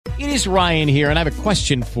It is Ryan here, and I have a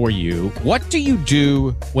question for you. What do you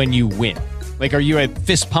do when you win? Like, are you a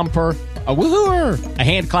fist pumper, a woohooer, a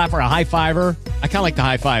hand clapper, a high fiver? I kind of like the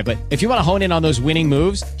high five, but if you want to hone in on those winning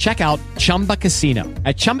moves, check out Chumba Casino.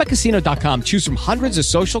 At ChumbaCasino.com, choose from hundreds of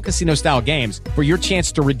social casino-style games for your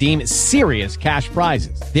chance to redeem serious cash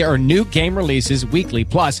prizes. There are new game releases weekly,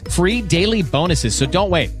 plus free daily bonuses. So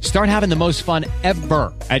don't wait. Start having the most fun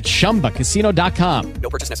ever at ChumbaCasino.com. No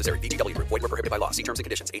purchase necessary. VGW Group. Void where prohibited by law. See terms and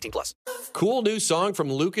conditions. 18 plus. Cool new song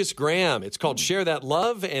from Lucas Graham. It's called Share That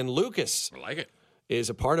Love, and Lucas I like it. is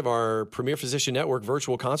a part of our Premier Physician Network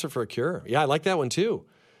virtual concert for a cure. Yeah, I like that one too.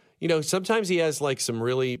 You know, sometimes he has like some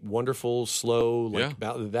really wonderful, slow, like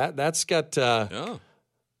that's got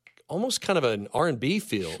almost kind of an R&B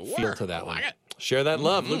feel to that one. Like it. Share That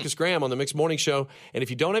Love, Lucas Graham on the Mixed Morning Show. And if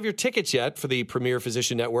you don't have your tickets yet for the Premier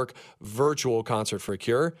Physician Network virtual concert for a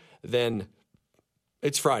cure, then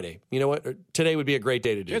it's Friday. You know what? Today would be a great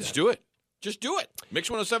day to do that. Just do it. Just do it.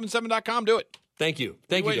 Mix1077.com. Do it. Thank you. What are Thank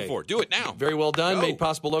you you, waiting Dave. for? Do it now. Very well done. Go. Made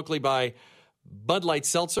possible locally by Bud Light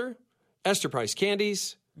Seltzer, Esther Price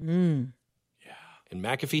Candies, and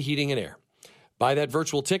McAfee Heating and Air. Buy that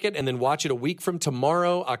virtual ticket and then watch it a week from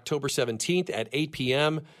tomorrow, October 17th at 8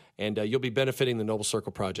 p.m., and you'll be benefiting the Noble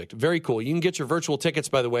Circle Project. Very cool. You can get your virtual tickets,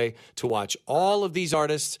 by the way, to watch all of these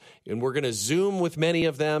artists, and we're going to Zoom with many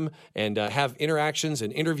of them and have interactions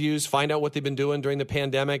and interviews, find out what they've been doing during the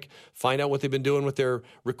pandemic, find out what they've been doing with their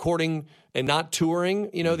recording and not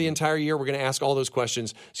touring, you know, the entire year. We're going to ask all those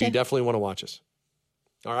questions, so you definitely want to watch us.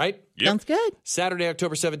 All right? Yep. Sounds good. Saturday,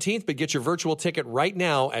 October 17th, but get your virtual ticket right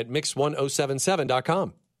now at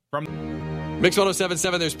mix1077.com. Mix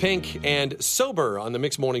 1077, there's Pink and Sober on the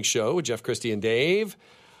Mix Morning Show with Jeff, Christy, and Dave.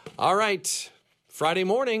 All right, Friday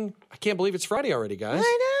morning. I can't believe it's Friday already, guys.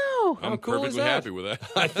 I know. How I'm cool is perfectly that? happy with that.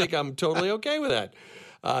 I think I'm totally okay with that.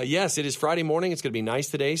 Yes, it is Friday morning. It's going to be nice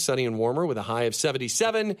today, sunny and warmer with a high of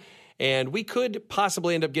 77. And we could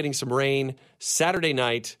possibly end up getting some rain Saturday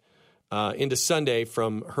night into Sunday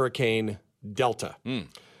from Hurricane Delta.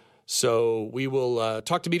 So we will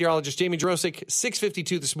talk to meteorologist Jamie Jurosik,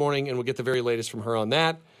 6:52 this morning, and we'll get the very latest from her on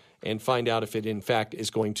that and find out if it, in fact, is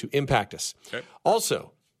going to impact us. Okay.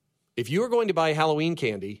 Also, if you are going to buy Halloween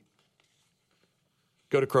candy,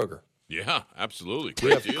 go to Kroger. Yeah, absolutely. We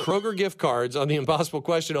Great have deal. Kroger gift cards on the Impossible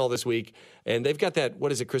Question all this week, and they've got that,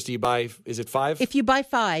 what is it, Christy, you buy, is it 5? If you buy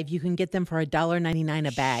 5, you can get them for $1.99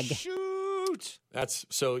 a bag. Shoot. That's,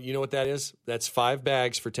 so you know what that is? That's 5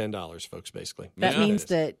 bags for $10, folks, basically. That Yeah. means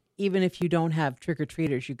that even if you don't have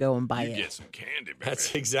trick-or-treaters, you go and buy You it. get some candy, baby.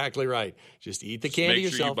 That's exactly right. Just eat the Just candy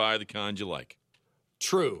make sure yourself. you buy the kind you like.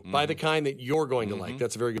 True. Buy the kind that you're going to like.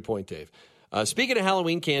 That's a very good point, Dave. Speaking of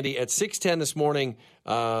Halloween candy, at 6:10 this morning,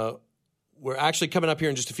 we're actually coming up here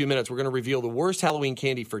in just a few minutes. We're going to reveal the worst Halloween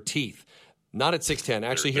candy for teeth. Not at 6:10,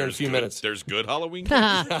 actually here in a There's few good- minutes. There's good Halloween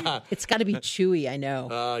candy. It's got to be chewy, I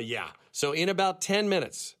know. Yeah. So in about 10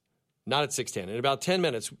 minutes, not at 6:10, in about 10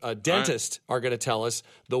 minutes, dentists are going to tell us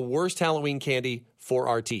the worst Halloween candy for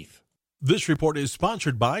our teeth. This report is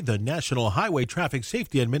sponsored by the National Highway Traffic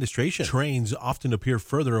Safety Administration. Trains often appear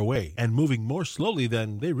further away and moving more slowly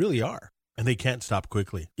than they really are. And they can't stop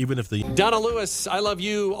quickly, even if the... Donna Lewis, I love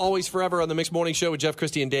you always forever on the Mixed Morning Show with Jeff,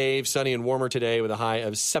 Christy, and Dave. Sunny and warmer today with a high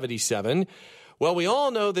of 77. Well, we all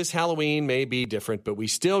know this Halloween may be different, but we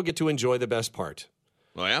still get to enjoy the best part.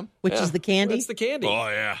 Oh, yeah? Which is the candy? That's the candy. Oh,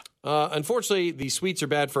 yeah. Unfortunately, the sweets are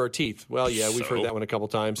bad for our teeth. Well, yeah, we've heard that one a couple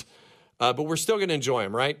times. But we're still going to enjoy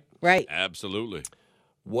them, right? Right. Absolutely.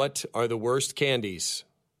 What are the worst candies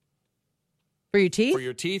For your teeth? for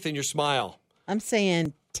your teeth and your smile? I'm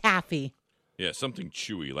saying taffy Yeah, something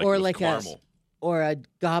chewy, like or with like caramel. a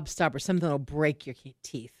gobstopper, something that'll break your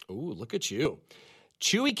teeth. Ooh, look at you.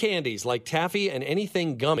 Chewy candies like taffy and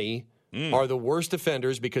anything gummy are the worst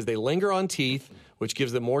offenders because they linger on teeth, which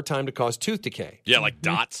gives them more time to cause tooth decay. Yeah, like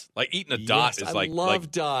dots. Like eating a dot Yes, is I like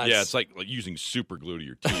love dots. Yeah, it's like using super glue to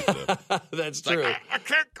your teeth. though. That's It's like, true. I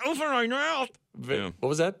can't open my mouth. Yeah. What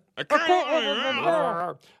was that? I can't open my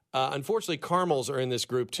mouth. Unfortunately, caramels are in this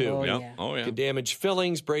group too. Oh, Yeah. yeah. Oh, yeah. Can damage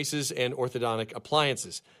fillings, braces, and orthodontic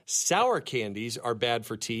appliances. Sour candies are bad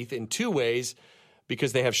for teeth in two ways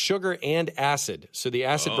because they have sugar and acid. So the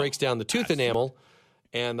acid breaks down the tooth enamel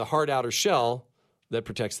and the hard outer shell that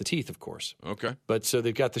protects the teeth, of course. Okay. But so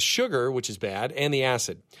they've got the sugar, which is bad, and the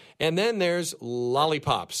acid. And then there's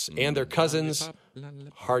lollipops and their cousins,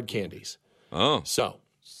 hard candies. Oh.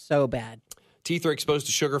 So bad. Teeth are exposed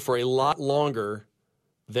to sugar for a lot longer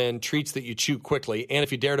than treats that you chew quickly. And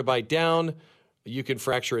if you dare to bite down, you can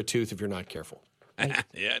fracture a tooth if you're not careful.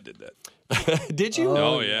 Yeah, I did that. Did you?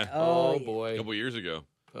 Oh, yeah. Oh, A boy. couple years ago.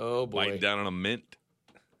 Oh, boy. Biting down on a mint.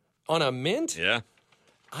 On a mint? Yeah.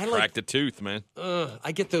 I Crack the tooth, man.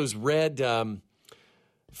 I get those red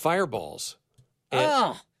fireballs.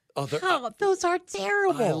 Those are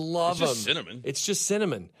terrible. I love them. It's just cinnamon. It's just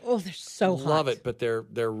cinnamon. Oh, they're so hot. Love it, but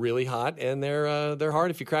they're really hot and they're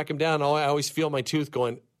hard if you crack them down. I always feel my tooth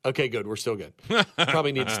going, okay, good, we're still good.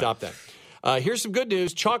 Probably need to stop that. Here's some good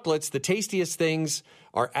news. Chocolates, the tastiest things,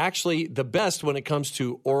 are actually the best when it comes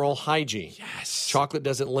to oral hygiene. Yes. Chocolate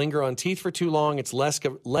doesn't linger on teeth for too long. It's less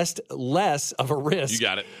of a risk You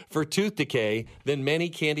got it. for tooth decay than many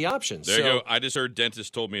candy options. There you go. I just heard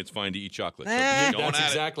dentist told me it's fine to eat chocolate. So Eh. going That's at it.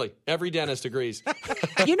 exactly. Every dentist agrees.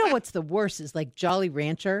 You know what's the worst is like Jolly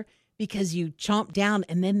Rancher because you chomp down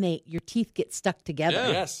and then your teeth get stuck together.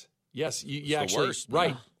 Yeah. Yes. You the actually, worst.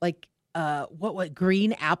 right. Like what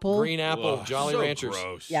green apple? Green apple, Ugh, Jolly so Ranchers.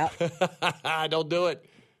 Gross. Yeah. Don't do it.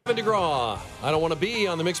 Kevin DeGraw. I don't want to be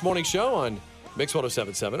on the Mixed Morning Show on Mix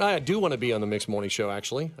 107.7. I do want to be on the Mixed Morning Show,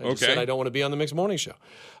 actually. I just Okay. said I don't want to be on the Mixed Morning Show.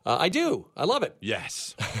 I do. I love it.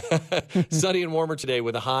 Yes. Sunny and warmer today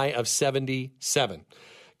with a high of 77.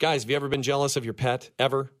 Guys, have you ever been jealous of your pet?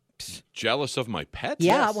 Ever? Jealous of my pet?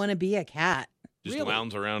 Yeah, Yes. I want to be a cat. Just Really?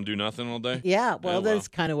 lounge around, do nothing all day? Yeah, well, Oh, that's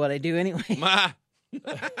kind of what I do anyway. Ma.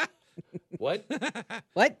 What?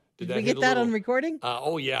 What? Did Did that we hit get a that little- on recording?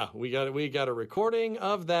 Oh, yeah. We got a recording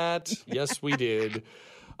of that. Yes, we did.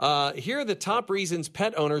 Here are the top reasons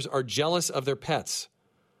pet owners are jealous of their pets.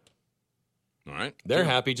 All right. They're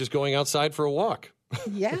happy just going outside for a walk.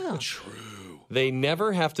 Yeah. True. They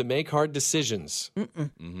never have to make hard decisions.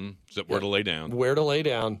 Mm-hmm. Except where to lay down. Where to lay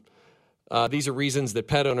down. These are reasons that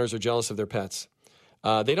pet owners are jealous of their pets.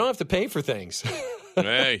 They don't have to pay for things.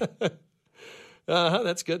 Hey.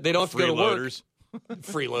 That's good. They don't have to go to work.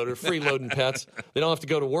 Freeloaders. Freeloading pets. They don't have to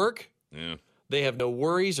go to work. Yeah. They have no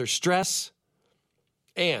worries or stress.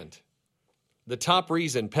 And the top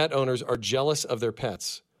reason pet owners are jealous of their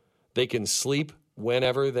pets, they can sleep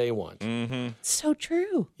whenever they want. So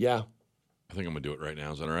true. Yeah. I think I'm going to do it right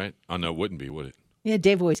now. Is that all right? Oh, no, it wouldn't be, would it? Yeah,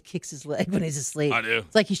 Dave always kicks his leg when he's asleep. I do.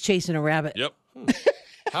 It's like he's chasing a rabbit. Yep.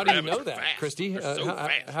 How do you Rabbits know are that, fast. Christy? They're so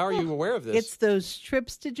fast. How are you aware of this? It's those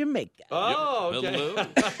trips to Jamaica. Oh, okay.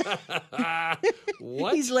 Hello.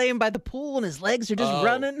 What? He's laying by the pool and his legs are just Oh,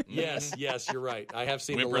 running. Yes, you're right. I have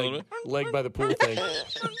seen the Whimper a leg, little leg by the pool thing.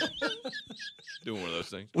 Doing one of those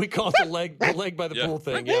things. We call it the leg by the Yeah. pool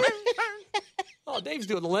thing. Yeah. Oh, Dave's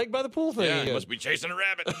doing the leg by the pool thing. Yeah, again. must be chasing a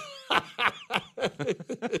rabbit.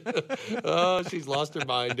 Oh, she's lost her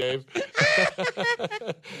mind, Dave.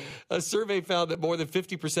 A survey found that more than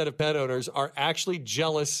 50% of pet owners are actually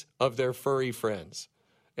jealous of their furry friends.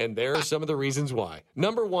 And there are some of the reasons why.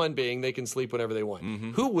 Number one being they can sleep whenever they want.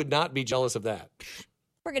 Who would not be jealous of that?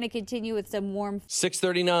 We're going to continue with some warm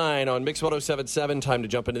 6:39 on Mix 107.7. Time to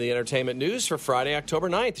jump into the entertainment news for Friday, October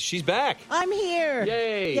 9th. She's back. I'm here.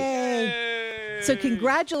 Yay. Yay. So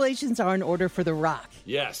congratulations are in order for The Rock.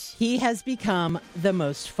 Yes. He has become the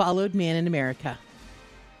most followed man in America.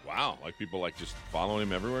 Wow. Like people like just following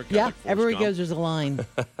him everywhere? Kinda Yeah, like Forrest everywhere he Gump. goes, there's a line.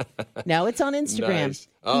 Now it's on Instagram. Nice.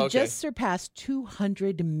 Oh, he okay. just surpassed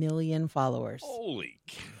 200 million followers. Holy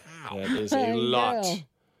cow. That is I a lot. know.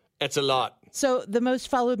 It's a lot. So the most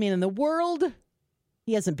followed man in the world,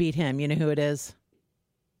 he hasn't beat him. You know who it is?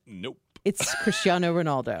 Nope. It's Cristiano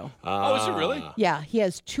Ronaldo. Oh, is it really? Yeah, he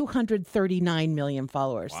has 239 million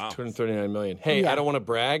followers. Wow. 239 million. Hey, Yeah. I don't want to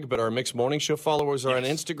brag, but our Mixed Morning Show followers are on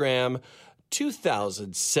Instagram,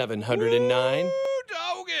 2,709. Ooh,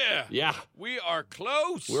 doggy. Yeah, We are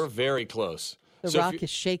close. we're very close. The So if Rock you- is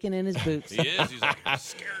shaking in his boots. He is. He's like, I'm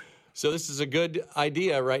scared. So this is a good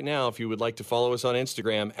idea right now. If you would like to follow us on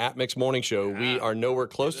Instagram at Mixed Morning Show, we are nowhere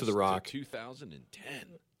close to the Rock.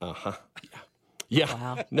 2010. Yeah.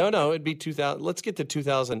 Wow. No, it'd be 2,000. Let's get to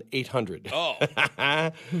 2,800. Oh.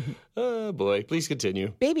 Oh boy, please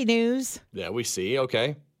continue. Baby news. Yeah, we see.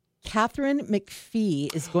 Okay. Catherine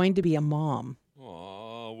McPhee is going to be a mom.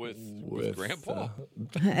 Aw, with Grandpa.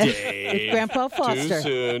 With Grandpa Foster. Too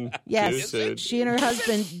soon. Yes. Too soon. She and her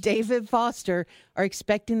husband, David Foster, are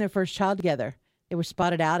expecting their first child together. They were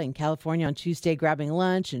spotted out in California on Tuesday grabbing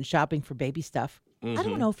lunch and shopping for baby stuff. I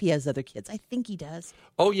don't know if he has other kids. I think he does.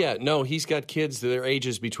 Oh, yeah. No, he's got kids. Their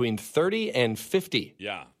ages between 30 and 50.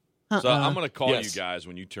 Yeah. So I'm going to call Yes. you guys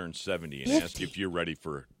when you turn 70 and ask if you're ready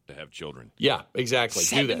to have children. Yeah, exactly. Do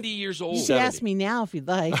 70 years old. You can ask me now if you'd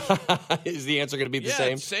like. that. Is the answer going to be the Yeah,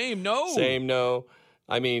 same? Same. No. Same, no.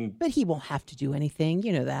 I mean, But he won't have to do anything.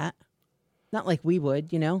 You know that. Not like we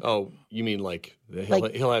would, you know? oh, you mean like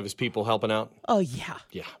Like- he'll have his people helping out? Oh, yeah.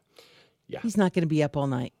 Yeah, He's not going to be up all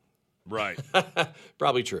night. Right.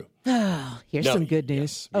 probably true. Here's No, some good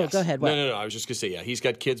news. Oh, yes. go ahead. What? No. I was just going to say, yeah, he's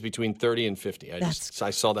got kids between 30 and 50. I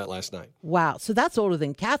saw that last night. Wow. So that's older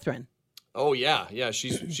than Catherine. Oh, yeah.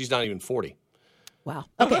 She's not even 40. Wow.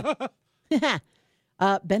 Okay.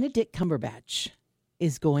 Benedict Cumberbatch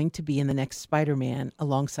is going to be in the next Spider-Man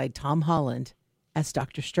alongside Tom Holland as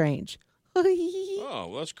Doctor Strange. Oh,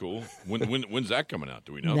 well, that's cool. When's that coming out?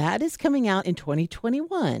 Do we know? That is coming out in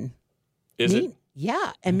 2021. Is it?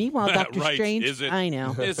 Yeah. And meanwhile, Doctor Right. Strange. Is it? I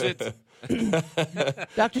know. Is it?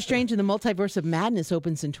 Doctor Strange and the Multiverse of Madness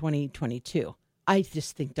opens in 2022. I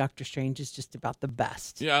just think Doctor Strange is just about the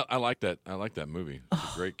best. Yeah, I like that. I like that movie. He's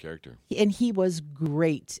a great character. And he was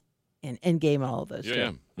great in Endgame and all of those.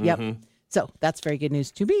 Yeah. too. Yep. So that's very good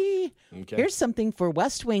news to me. Okay. Here's something for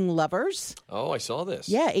West Wing lovers. Oh, I saw this.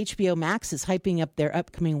 Yeah, HBO Max is hyping up their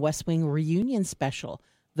upcoming West Wing reunion special.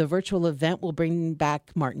 The virtual event will bring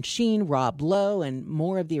back Martin Sheen, Rob Lowe, and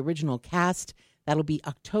more of the original cast. That'll be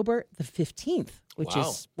October the 15th, which Wow.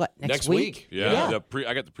 is what, next week? Yeah.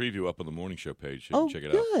 I got the preview up on the morning show page. So you can check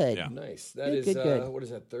it good. out. Yeah. Nice. That Good, is, good. what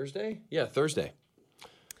is that, Thursday? Yeah, Thursday.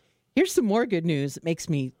 Here's some more good news. It makes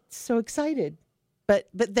me so excited. But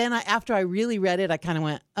then after I really read it, I kind of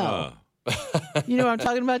went, oh. You know what I'm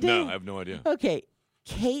talking about, Dave? No, I have no idea. Okay.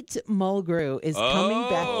 Kate Mulgrew is coming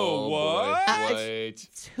back. Oh, what? Boy.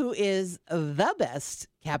 Wait. Who is the best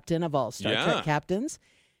captain of all Star Yeah. Trek captains.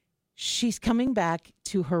 She's coming back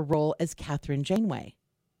to her role as Catherine Janeway.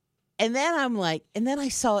 And then I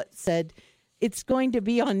saw it said, it's going to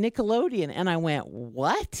be on Nickelodeon. And I went,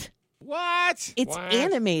 what? What? It's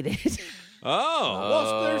animated. Oh,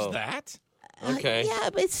 well, there's that. Okay. Yeah,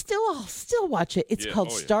 but I'll still watch it. It's Yeah, called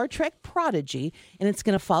oh, yeah. Star Trek Prodigy, and it's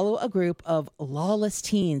going to follow a group of lawless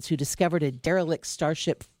teens who discovered a derelict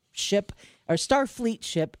Starfleet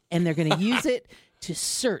ship, and they're going to use it to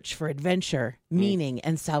search for adventure, meaning,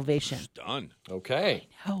 and salvation. Done. Okay.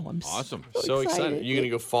 Oh, I'm Awesome. So excited. You going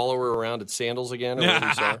to go follow her around at Sandals again? Or what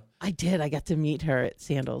you saw? I did. I got to meet her at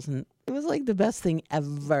Sandals, and it was like the best thing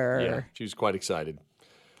ever. Yeah, she was quite excited.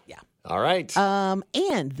 Yeah. All right.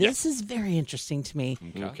 And this is very interesting to me.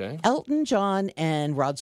 Okay. Elton John and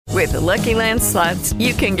Rod. With the Lucky Land Slots,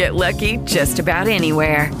 you can get lucky just about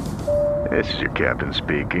anywhere. This is your captain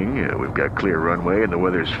speaking. We've got clear runway and the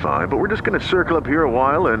weather's fine, but we're just going to circle up here a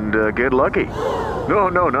while and get lucky. No,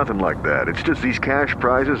 nothing like that. It's just these cash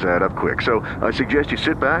prizes add up quick. So I suggest you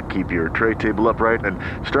sit back, keep your tray table upright, and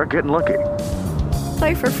start getting lucky.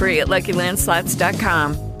 Play for free at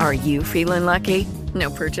LuckyLandSlots.com. Are you feeling lucky? No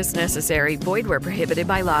purchase necessary. Void where prohibited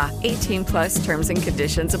by law. 18+ terms and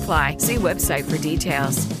conditions apply. See website for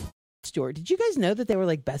details. Stewart, did you guys know that they were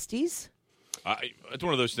like besties? It's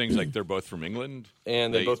one of those things like they're both from England.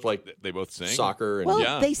 And they both like they both sing. soccer. And Well,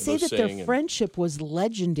 Yeah. they say both that their sing and- friendship was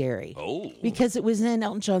legendary. Oh. Because it was in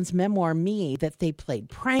Elton John's memoir, Me, that they played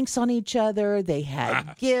pranks on each other. They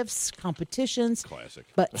had gifts, competitions. Classic.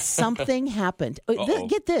 But something happened. Uh-oh.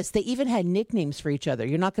 Get this. They even had nicknames for each other.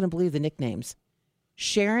 You're not going to believe the nicknames.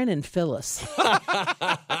 Sharon and Phyllis.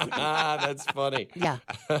 That's funny. Yeah.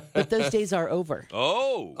 But those days are over.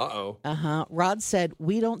 Oh. Uh-oh. Uh-huh. Rod said,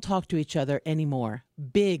 we don't talk to each other anymore.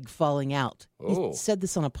 Big falling out. Oh. He said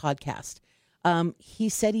this on a podcast. He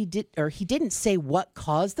said he didn't say what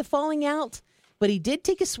caused the falling out, but he did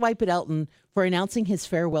take a swipe at Elton for announcing his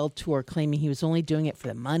farewell tour, claiming he was only doing it for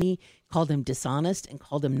the money, called him dishonest, and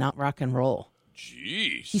called him not rock and roll.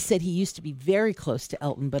 Jeez. He said he used to be very close to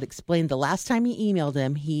Elton, but explained the last time he emailed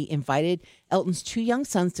him, he invited Elton's 2 young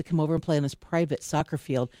sons to come over and play on his private soccer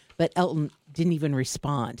field, but Elton didn't even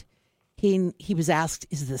respond. He was asked,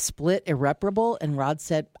 is the split irreparable? And Rod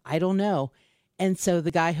said, I don't know. And so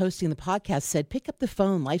the guy hosting the podcast said, pick up the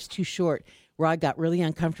phone. Life's too short. Rod got really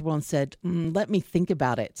uncomfortable and said, let me think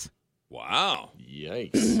about it. Wow.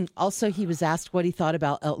 Yikes. Also, he was asked what he thought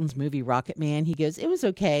about Elton's movie Rocket Man. He goes, it was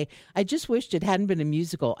okay. I just wished it hadn't been a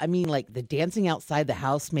musical. I mean, like the dancing outside the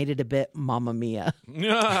house made it a bit Mamma Mia.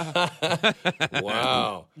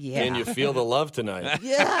 Wow. Yeah. Can you feel the love tonight?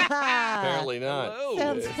 Yeah. Apparently not.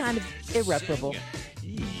 Sounds kind of irreparable.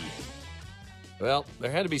 Well,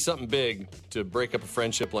 there had to be something big to break up a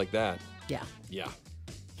friendship like that. Yeah. Yeah.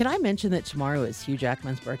 Can I mention that tomorrow is Hugh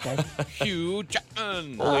Jackman's birthday? Hugh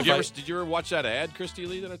Jackman. Well, Did you ever watch that ad, Christy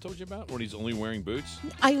Lee, that I told you about, when he's only wearing boots?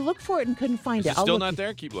 I looked for it and couldn't find Is it. it still look, not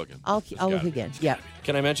there? Keep looking. I'll It's look gotta be. again. Yeah.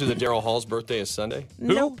 Can I mention that Daryl Hall's birthday is Sunday?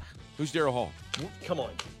 Nope. Who's Daryl Hall? Come on,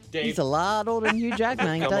 Dave. He's a lot older than Hugh Jackman,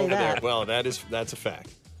 I can Come tell you over there. that. Well, that's a fact.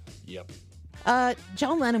 Yep.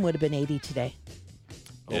 John Lennon would have been 80 today.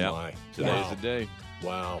 Oh my. Today's Wow. the day.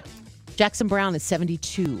 Wow. Jackson Brown is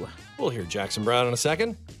 72. We'll hear Jackson Brown in a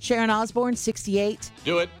second. Sharon Osbourne, 68.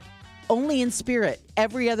 Do it. Only in spirit.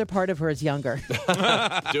 Every other part of her is younger.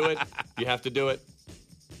 Do it. You have to do it.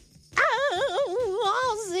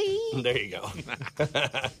 Oh, Ozzy. There you go.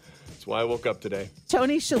 That's why I woke up today.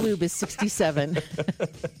 Tony Shalhoub is 67.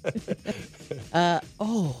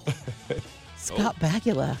 Scott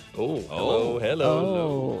Bakula.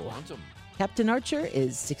 Hello. Captain Archer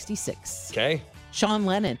is 66. Okay. Sean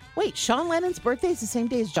Lennon. Wait, Sean Lennon's birthday is the same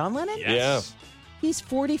day as John Lennon? Yes. He's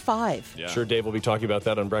 45. Yeah. Sure, Dave will be talking about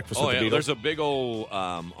that on Breakfast with the Beatles. There's a big old,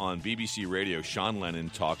 on BBC Radio, Sean Lennon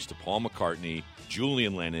talks to Paul McCartney,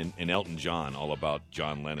 Julian Lennon, and Elton John all about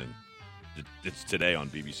John Lennon. It's today on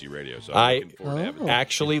BBC Radio, so I'm looking forward to having it.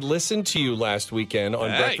 Actually listened to you last weekend on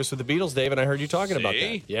Breakfast with the Beatles, Dave, and I heard you talking about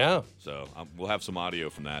that. Yeah. So we'll have some audio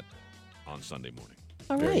from that on Sunday morning.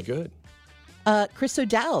 All Very right. good. Chris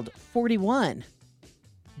O'Dowd, 41.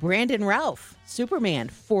 Brandon Ralph, Superman,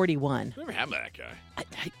 41. Never had that guy.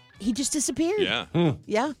 He just disappeared. Yeah.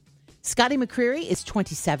 Yeah. Scotty McCreery is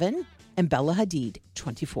 27. And Bella Hadid,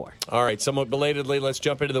 24. All right, somewhat belatedly, let's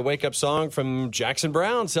jump into the wake-up song from Jackson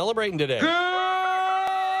Browne, celebrating today.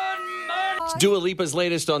 It's Dua Lipa's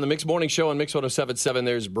latest on the Mix Morning Show on Mix 107.7.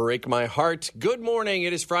 There's Break My Heart. Good morning.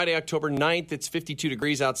 It is Friday, October 9th. It's 52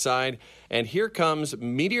 degrees outside. And here comes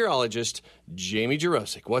meteorologist Jamie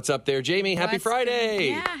Jurosik. What's up there, Jamie? Happy Friday.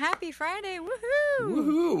 Yeah, happy Friday. Woohoo.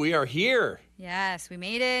 Woohoo. We are here. Yes, we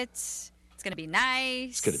made it. It's going to be nice.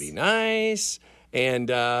 It's going to be nice. And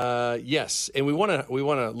yes, and we want a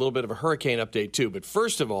little bit of a hurricane update too. But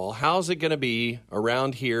first of all, how's it going to be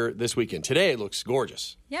around here this weekend? Today it looks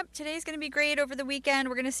gorgeous. Yep, today's going to be great. Over the weekend,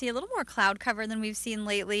 we're going to see a little more cloud cover than we've seen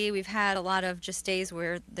lately. We've had a lot of just days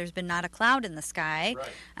where there's been not a cloud in the sky. Right.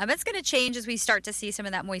 But it's going to change as we start to see some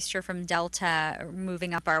of that moisture from Delta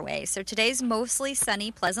moving up our way. So today's mostly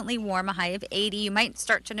sunny, pleasantly warm, a high of 80. You might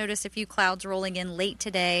start to notice a few clouds rolling in late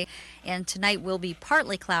today, and tonight will be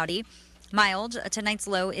partly cloudy. Mild. Tonight's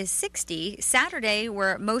low is 60. Saturday,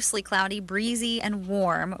 we're mostly cloudy, breezy, and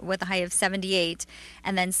warm with a high of 78.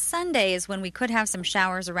 And then Sunday is when we could have some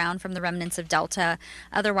showers around from the remnants of Delta.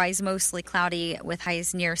 Otherwise, mostly cloudy with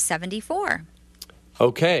highs near 74.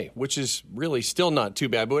 Okay, which is really still not too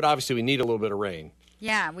bad, but obviously we need a little bit of rain.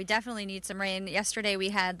 Yeah, we definitely need some rain. Yesterday we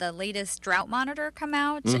had the latest drought monitor come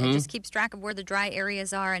out. Mm-hmm. It just keeps track of where the dry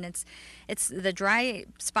areas are, and it's the dry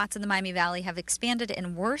spots in the Miami Valley have expanded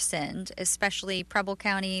and worsened, especially Preble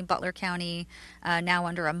County, Butler County, now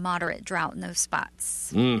under a moderate drought in those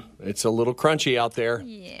spots. It's a little crunchy out there.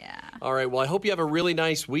 Yeah. All right, well, I hope you have a really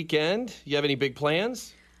nice weekend. You have any big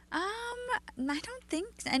plans? I don't think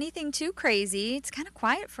anything too crazy. It's kind of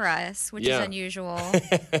quiet for us, which is unusual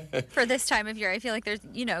for this time of year. I feel like there's,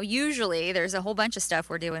 usually there's a whole bunch of stuff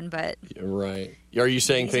we're doing, but... Right. Are you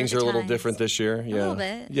saying things are a little different this year? Yeah. A little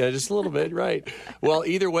bit. Yeah, just a little bit, right. Well,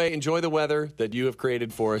 either way, enjoy the weather that you have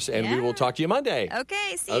created for us, and we will talk to you Monday.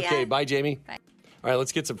 Okay, see ya. Okay, bye, Jamie. Bye. All right,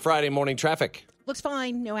 let's get some Friday morning traffic. Looks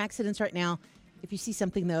fine. No accidents right now. If you see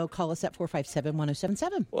something, though, call us at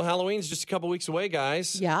 457-1077. Well, Halloween's just a couple weeks away,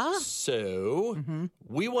 guys. Yeah. So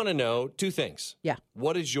we want to know two things. Yeah.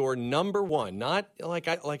 What is your number one? Not like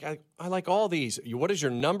I like all these. What is your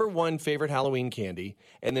number one favorite Halloween candy?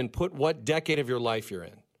 And then put what decade of your life you're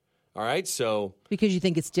in. All right. So Because you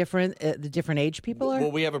think it's different, the different age people are?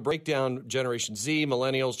 well, we have a breakdown: Generation Z,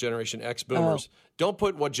 Millennials, Generation X, Boomers. Don't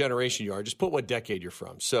put what generation you are. Just put what decade you're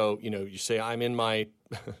from. So you say I'm in my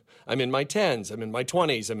I'm in my 10s, I'm in my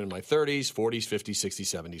 20s, I'm in my 30s, 40s, 50s,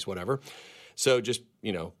 60s, 70s, whatever. So just,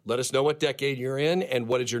 let us know what decade you're in and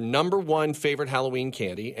what is your number one favorite Halloween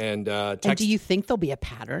candy. And text. And do you think there'll be a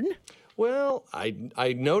pattern? Well,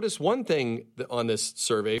 I noticed one thing on this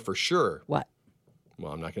survey for sure. What?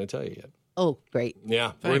 Well, I'm not going to tell you yet. Oh, great.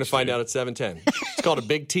 Yeah, we're going to find out at 7:10. It's called a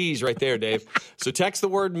big tease right there, Dave. So text the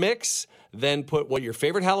word mix, then put what your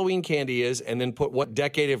favorite Halloween candy is, and then put what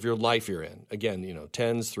decade of your life you're in. Again,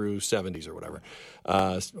 10s through 70s or whatever,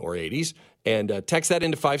 or 80s. And text that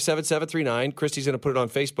into 57739. Christy's going to put it on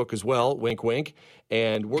Facebook as well, wink, wink.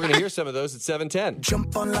 And we're going to hear some of those at 7:10.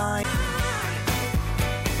 Jump online.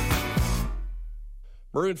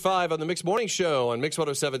 Maroon 5 on the Mix Morning Show on Mix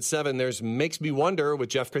 107.7. There's Makes Me Wonder with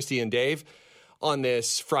Jeff, Christy, and Dave on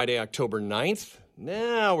this Friday, October 9th.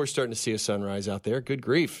 Now we're starting to see a sunrise out there. Good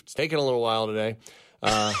grief. It's taking a little while today.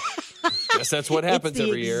 Guess that's what happens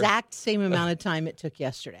every year. It's the exact same amount of time it took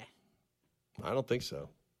yesterday. I don't think so.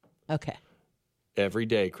 Okay. Every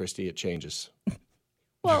day, Christy, it changes.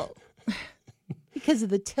 Well, because of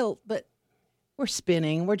the tilt, but we're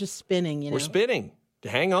spinning. We're just spinning, We're spinning.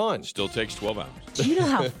 Hang on. Still takes 12 hours. Do you know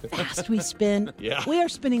how fast we spin? Yeah. We are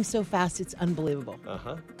spinning so fast, it's unbelievable.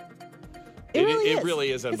 Uh-huh. It really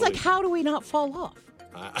is It's unbelievable. like, how do we not fall off?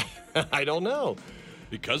 I don't know.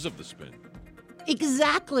 Because of the spin.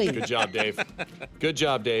 Exactly. Good job, Dave. Good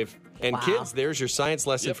job, Dave. And Wow. kids, there's your science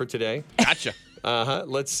lesson for today. Gotcha.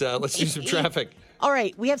 Let's do some traffic. All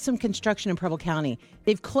right, we have some construction in Preble County.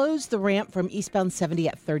 They've closed the ramp from eastbound 70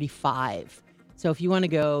 at 35. So if you want to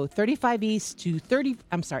go 70 east to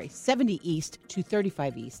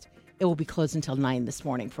 35 east, it will be closed until 9 this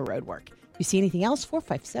morning for road work. If you see anything else,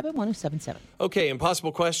 457-1077. Okay,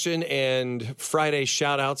 impossible question and Friday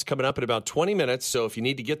shout-outs coming up in about 20 minutes. So if you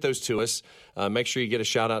need to get those to us, make sure you get a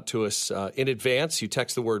shout-out to us in advance. You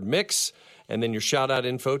text the word mix and then your shout-out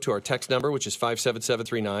info to our text number, which is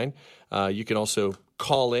 57739. You can also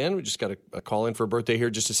call in. We just got a call in for a birthday here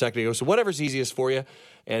just a second ago. So whatever's easiest for you.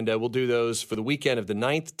 And we'll do those for the weekend of the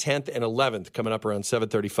 9th, 10th, and 11th coming up around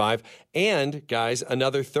 7:35. And, guys,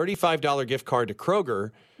 another $35 gift card to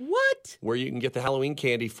Kroger. What? Where you can get the Halloween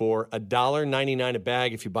candy for $1.99 a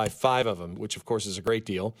bag if you buy 5 of them, which, of course, is a great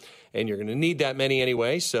deal. And you're going to need that many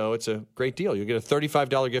anyway, so it's a great deal. You'll get a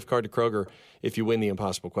 $35 gift card to Kroger if you win the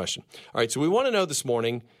impossible question. All right, so we want to know this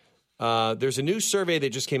morning, there's a new survey that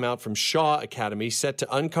just came out from Shaw Academy set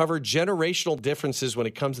to uncover generational differences when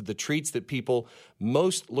it comes to the treats that people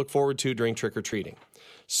most look forward to during trick-or-treating.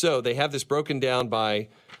 So they have this broken down by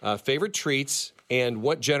favorite treats and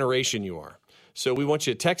what generation you are. So we want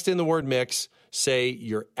you to text in the word mix, say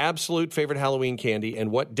your absolute favorite Halloween candy, and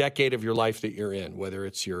what decade of your life that you're in, whether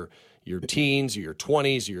it's your teens or your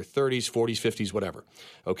 20s or your 30s, 40s, 50s, whatever.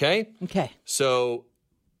 Okay? Okay. So,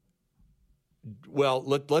 well,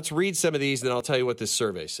 let's read some of these, and then I'll tell you what this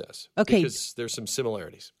survey says. Okay. Because there's some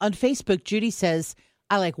similarities. On Facebook, Judy says,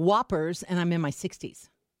 I like Whoppers, and I'm in my 60s.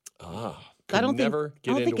 I don't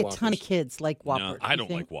think a ton of kids like Whoppers. No, I don't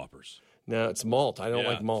like Whoppers. No, it's malt. I don't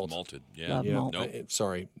like malt. It's malted. Yeah. Love malt. Nope.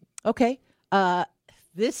 Sorry. Okay.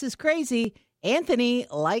 This is crazy. Anthony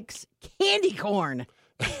likes candy corn.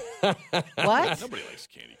 What? Nobody likes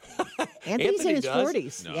candy corn. Anthony's in his does.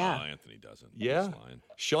 40s. No, Yeah. Anthony doesn't. Yeah. He's lying.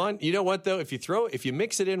 Sean, you know what, though? If you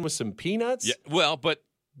mix it in with some peanuts, Yeah. Well, but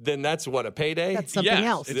then that's what, a payday? That's something yeah,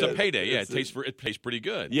 else. it's a payday. Yeah, It's it tastes pretty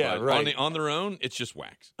good. Yeah, but right. On their own, it's just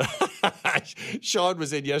wax. Sean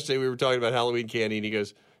was in yesterday. We were talking about Halloween candy, and he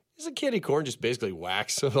goes, isn't candy corn just basically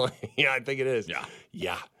wax? I'm like, yeah, I think it is.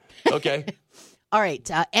 Yeah. Okay. All right.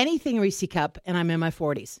 Anything Reese Cup, and I'm in my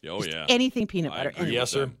 40s. Oh, Just yeah. anything peanut I butter. agree.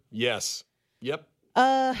 Yes, sir. them. Yes. Yep.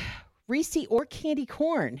 Reese or candy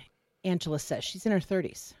corn, Angela says. She's in her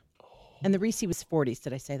 30s. And the Reese was 40s.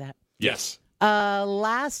 Did I say that? Yes.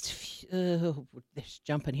 There's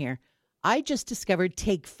jumping here. I just discovered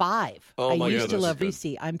Take 5. Oh, I my used to goodness. love Good. Reese.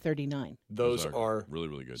 I'm 39. Those are really,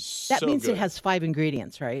 really good. That so means good. it has 5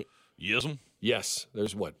 ingredients, right? Yes. Yes.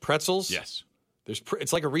 There's what? Pretzels? Yes.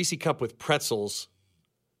 It's like a Reese cup with pretzels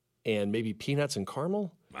and maybe peanuts and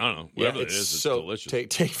caramel. I don't know. Whatever it is, it's so delicious.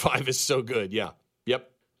 Take 5 is so good. Yeah.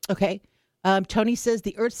 Yep. Okay. Tony says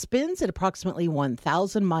the Earth spins at approximately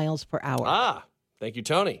 1,000 miles per hour. Thank you,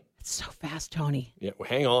 Tony. It's so fast, Tony. Yeah. Well,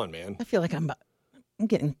 hang on, man. I feel like I'm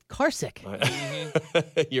getting car sick.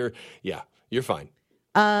 You're fine.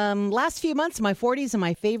 Last few months, my 40s, and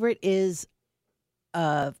my favorite is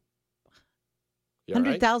You all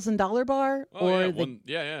right? $100,000 bar Oh, or yeah. the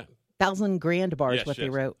Yeah. 1,000 grand bar is Yes, what they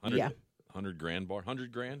yes. wrote. 100, Yeah. 100 grand bar.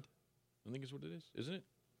 100 grand, I think is what it is, isn't it?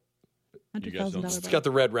 You guys don't- $100,000 It's bar. got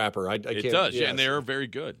the red wrapper. I It can't. does, yeah, yes. and they are very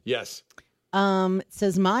good. Yes. It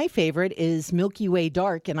says my favorite is Milky Way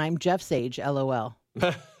Dark, and I'm Jeff's age. LOL.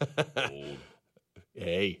 Old.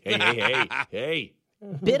 Hey.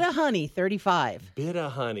 Bit of honey, 35. Bit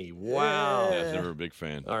of honey. Wow. Yeah, I was never a big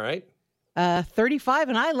fan. All right. 35,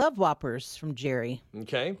 and I love Whoppers from Jerry.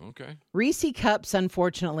 Okay. Okay, Reese Cups,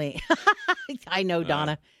 unfortunately. I know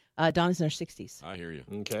Donna. Donna's in her 60s. I hear you.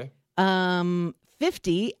 Okay.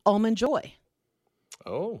 50, Almond Joy.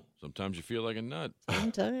 Oh. Sometimes you feel like a nut.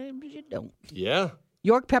 Sometimes you don't. Yeah.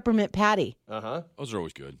 York Peppermint Patty, Uh-huh. Those are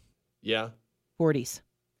always good. Yeah. 40s.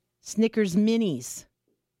 Snickers Minis.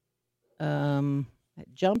 I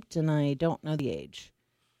jumped, and I don't know the age.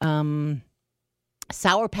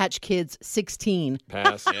 Sour Patch Kids, 16.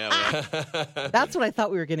 Pass. Yeah, well, That's what I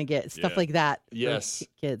thought we were going to get. Stuff Yeah. like that. for Yes.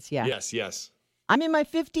 Kids, yeah. Yes. I'm in my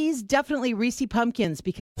 50s, definitely Reese Pumpkins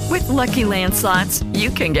because With Lucky Land Slots, you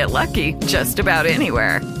can get lucky just about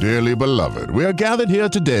anywhere. Dearly beloved, we are gathered here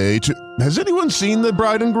today to... Has anyone seen the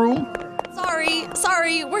bride and groom?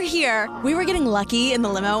 Sorry, we're here. We were getting lucky in the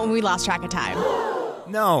limo and we lost track of time.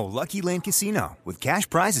 No, Lucky Land Casino, with cash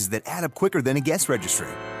prizes that add up quicker than a guest registry.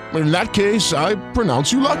 In that case, I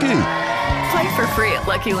pronounce you lucky. Play for free at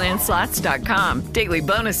LuckyLandSlots.com. Daily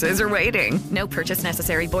bonuses are waiting. No purchase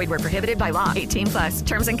necessary. Void where prohibited by law. 18+.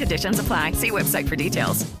 Terms and conditions apply. See website for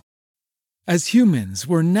details. As humans,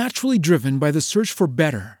 we're naturally driven by the search for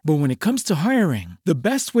better. But when it comes to hiring, the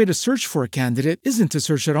best way to search for a candidate isn't to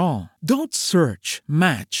search at all. Don't search,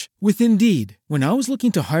 match with Indeed. When I was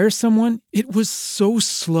looking to hire someone, it was so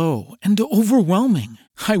slow and overwhelming.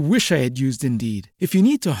 I wish I had used Indeed. If you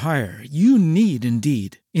need to hire, you need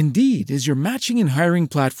Indeed. Indeed is your matching and hiring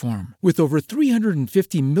platform with over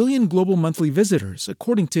 350 million global monthly visitors,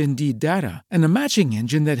 according to Indeed data, and a matching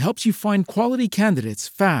engine that helps you find quality candidates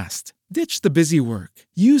fast. Ditch the busy work.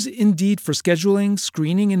 Use Indeed for scheduling,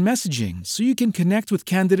 screening, and messaging so you can connect with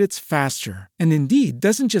candidates faster. And Indeed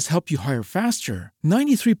doesn't just help you hire faster.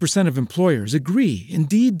 93% of employers agree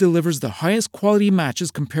Indeed delivers the highest quality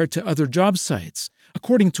matches compared to other job sites,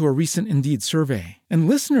 according to a recent Indeed survey. And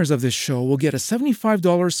listeners of this show will get a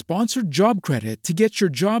 $75 sponsored job credit to get your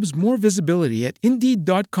jobs more visibility at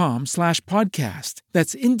Indeed.com/podcast.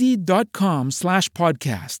 That's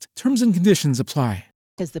Indeed.com/podcast. Terms and conditions apply.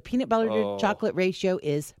 Because the peanut butter to chocolate ratio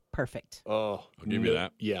is perfect. Oh, I'll give you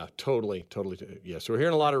that. Yeah, totally. Yeah, so we're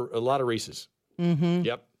hearing a lot of Reese's. Mm-hmm.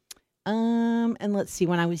 Yep. And let's see.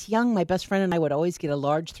 When I was young, my best friend and I would always get a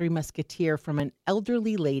large Three Musketeer from an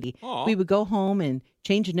elderly lady. Aw. We would go home and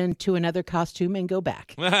change it into another costume and go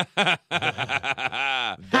back.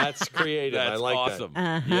 That's creative. I That's like awesome.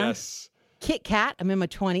 that. Uh-huh. Yes. Kit Kat, I'm in my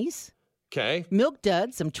 20s. Okay. Milk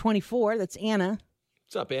Duds, I'm 24. That's Anna.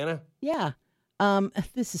 What's up, Anna? Yeah.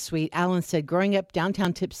 This is sweet. Alan said, growing up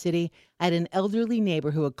downtown Tip City, I had an elderly neighbor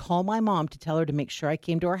who would call my mom to tell her to make sure I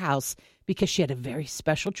came to her house because she had a very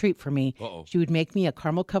special treat for me. Uh-oh. She would make me a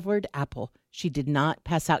caramel-covered apple. She did not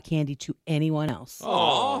pass out candy to anyone else.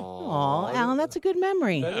 Aw, Alan, that's a good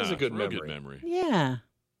memory. That is a good real memory. good memory. Yeah.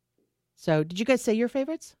 So, did you guys say your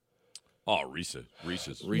favorites? Oh, Reese's.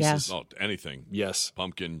 Reese's. Oh, anything. Yes.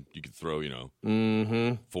 Pumpkin. You could throw,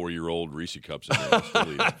 Mm-hmm. 4-year-old Reese cups in there.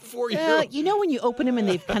 Still eat it. 4-year-old. You know when you open them and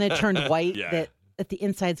they've kind of turned white, Yeah. that the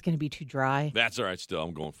inside's going to be too dry? That's all right. Still,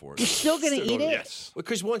 I'm going for You're it. still going to eat it? Yes.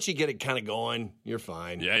 Because once you get it kind of going, you're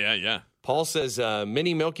fine. Yeah. Paul says,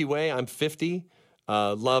 mini Milky Way, I'm 50.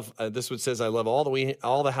 This one says, I love all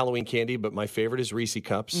the Halloween candy, but my favorite is Reese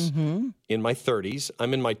Cups. Mm-hmm. In my 30s.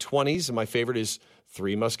 I'm in my 20s, and my favorite is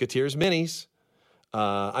Three Musketeers Minis.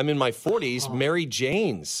 I'm in my 40s, Mary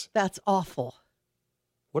Jane's. That's awful.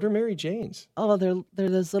 What are Mary Jane's? Oh, they're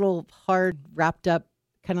those little hard wrapped up,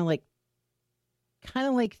 kind of like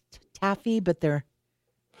taffy, but they're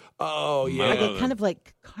Oh, yeah. are they kind of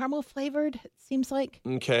like caramel flavored? It seems like.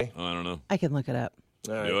 Okay. Oh, I don't know. I can look it up.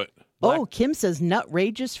 All right. Do it. Oh, Kim says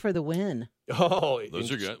nutrageous for the win. Oh,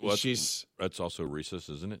 Those are good. Well, she's that's also Reese's,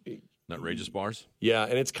 isn't it? Nutrageous bars. yeah,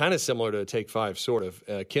 and it's kind of similar to Take 5, sort of.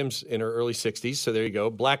 Kim's in her early 60s, so there you go.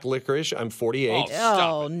 Black licorice. I'm 48.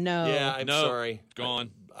 Oh, no. Yeah, I'm No, sorry. it's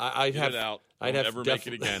gone. I'd Get have it out. I'd Don't have ever make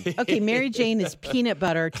it again. Okay, Mary Jane is peanut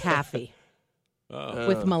butter taffy Oh.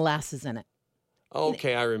 with molasses in it.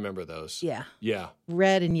 Okay, I remember those. Yeah. Yeah.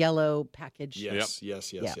 Red and yellow package. Yes. Yeah.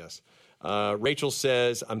 Yes. Rachel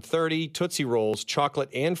says, I'm 30, Tootsie Rolls, chocolate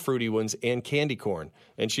and fruity ones, and candy corn.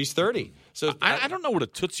 And she's 30. So I don't know what a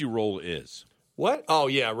Tootsie Roll is. What? Oh,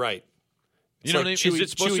 yeah, right. You know what I mean? chewy- Is it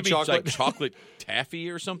supposed to chewy be chocolate? like chocolate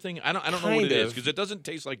taffy or something? I don't know what Kind it is of. because it doesn't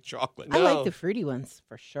taste like chocolate. I No. like the fruity ones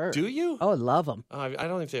for sure. Do you? Oh, I love them. I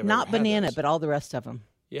don't think they've Not ever had banana, those. but all the rest of them.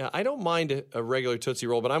 Yeah, I don't mind a regular Tootsie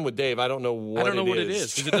Roll, but I'm with Dave. I don't know what I don't know what it is.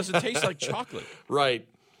 is because it doesn't taste like chocolate. Right.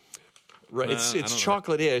 Right. I It's don't know.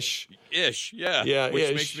 chocolate-ish. Ish, yeah. Yeah, Which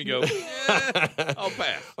ish. makes me go, I'll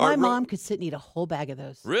pass. All My right, mom could sit and eat a whole bag of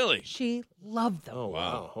those. Really? She loved them. Oh,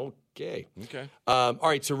 wow. Okay. Okay. All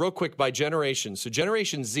right, so real quick, by generation. So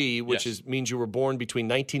Generation Z, which Yes. means you were born between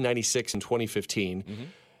 1996 and 2015.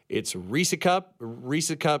 It's Reese's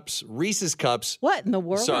Cups. What in the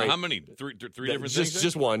world? Sorry. How many? Three different things?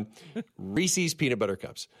 Just one. Reese's Peanut Butter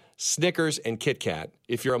Cups, Snickers, and Kit Kat.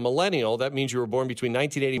 If you're a millennial, that means you were born between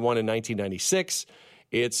 1981 and 1996.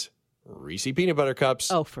 It's Reese's Peanut Butter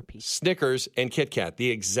Cups, for Pete's Snickers, and Kit Kat, the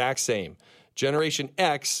exact same. Generation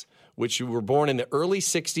X, which you were born in the early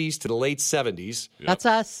 60s to the late 70s. That's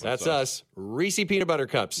us. That's us. Reese's Peanut Butter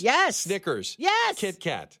Cups. Yes. Snickers. Yes. Kit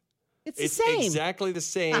Kat. It's the same. Exactly the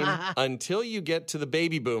same until you get to the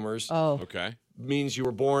baby boomers. Oh. Okay. Means you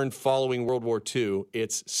were born following World War II.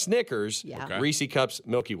 It's Snickers, Yeah. Okay. Reese's Cups,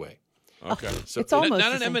 Milky Way. Okay. So It's almost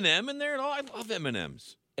not the an same. M&M in there at all? I love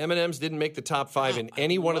M&Ms. M&Ms didn't make the top 5 in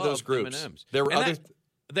any one of those Love groups. M&Ms. There were And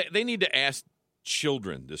other. they need to ask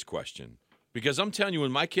children this question because I'm telling you,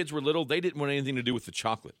 when my kids were little, they didn't want anything to do with the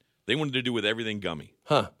chocolate. They wanted to do with everything gummy.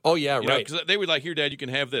 Huh. Oh, yeah, You know, right. 'cause they were like, here, Dad, you can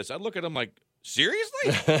have this. I'd look at them like,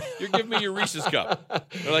 Seriously? You're giving me your Reese's cup.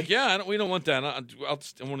 They're like, yeah, we don't want that. I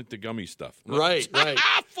want the gummy stuff. Right.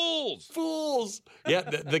 Fools. Yeah,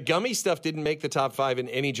 the gummy stuff didn't make the top 5 in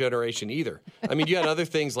any generation either. I mean, you had other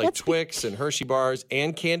things like Twix and Hershey bars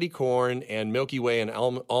and candy corn and Milky Way and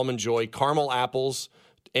Almond Joy, caramel apples.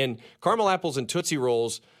 And caramel apples and Tootsie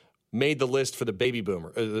Rolls made the list for the baby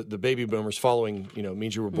boomers following,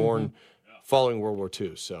 means you were born following World War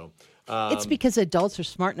II. So it's because adults are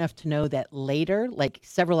smart enough to know that later, like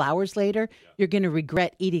several hours later, you're going to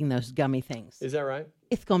regret eating those gummy things. Is that right?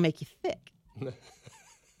 It's going to make you thick.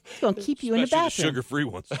 It's going to keep you in the bathroom. The sugar-free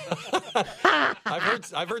ones.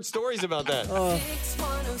 I've heard stories about that. All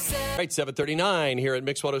right, 7:39 here at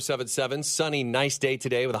Mix 107.7. Sunny, nice day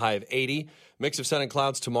today with a high of 80. Mix of sun and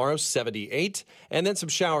clouds tomorrow, 78. And then some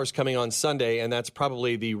showers coming on Sunday, and that's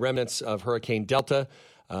probably the remnants of Hurricane Delta,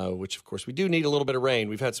 which, of course, we do need a little bit of rain.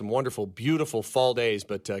 We've had some wonderful, beautiful fall days,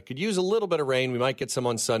 but could use a little bit of rain. We might get some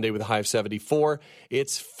on Sunday with a high of 74.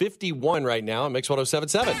 It's 51 right now at Mix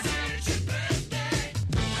 107.7.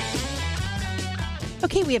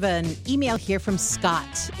 Okay, we have an email here from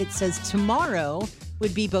Scott. It says, tomorrow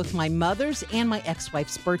would be both my mother's and my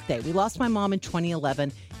ex-wife's birthday. We lost my mom in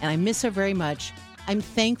 2011, and I miss her very much. I'm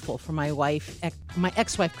thankful for my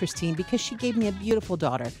ex-wife, Christine, because she gave me a beautiful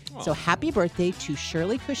daughter. Aww. So happy birthday to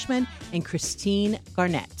Shirley Cushman and Christine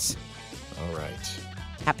Garnett. All right.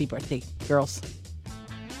 Happy birthday, girls.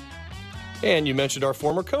 And you mentioned our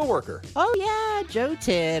former coworker. Oh, yeah, Joe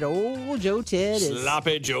Tidd. Oh, Joe Tidd.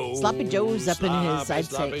 Sloppy Joe. Sloppy Joe's up in his, I'd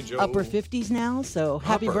say, upper 50s now. So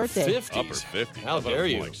happy birthday. 50s. Upper 50s. How dare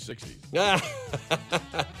you? Like 60s.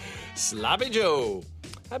 Sloppy Joe.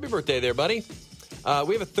 Happy birthday there, buddy.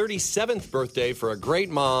 We have a 37th birthday for a great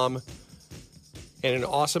mom and an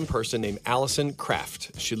awesome person named Allison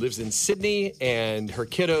Kraft. She lives in Sydney, and her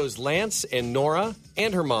kiddos, Lance and Nora,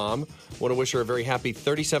 and her mom want to wish her a very happy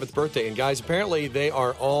 37th birthday. And guys, apparently they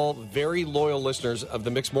are all very loyal listeners of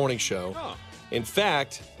the Mixed Morning Show. Oh. In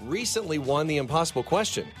fact, recently won the Impossible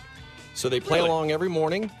Question. So they play along every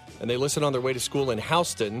morning, and they listen on their way to school in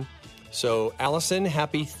Houston. So, Allison,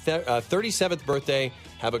 happy 37th birthday.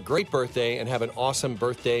 Have a great birthday, and have an awesome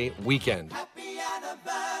birthday weekend. Happy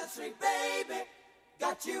anniversary, baby.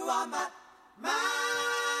 Got you on my mind.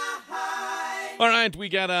 All right, we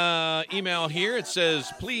got an email here. It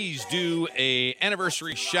says, please do a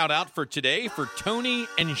anniversary shout-out for today for Tony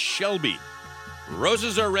and Shelby.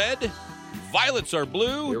 Roses are red, violets are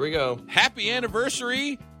blue. Here we go. Happy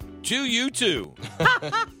anniversary to you two.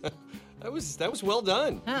 That was well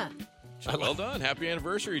done. Huh. Well done. Happy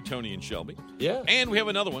anniversary, Tony and Shelby. Yeah. And we have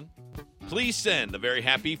another one. Please send a very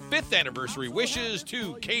happy 5th anniversary wishes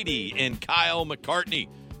to Katie and Kyle McCartney.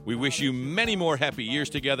 We wish you many more happy years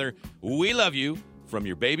together. We love you from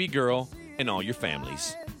your baby girl and all your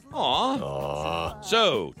families. Aww.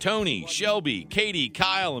 So, Tony, Shelby, Katie,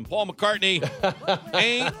 Kyle, and Paul McCartney.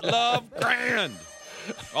 Ain't love grand?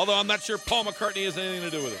 Although I'm not sure Paul McCartney has anything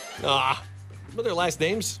to do with it. But their last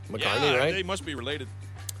names, McCartney, right? They must be related.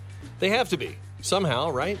 They have to be somehow,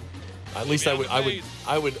 right? At least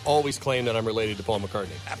I would always claim that I'm related to Paul McCartney.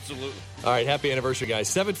 Absolutely. All right, happy anniversary, guys.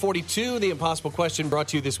 7:42, the Impossible Question brought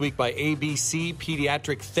to you this week by ABC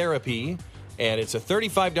Pediatric Therapy. And it's a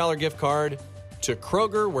 $35 gift card to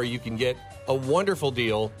Kroger, where you can get a wonderful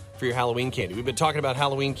deal for your Halloween candy. We've been talking about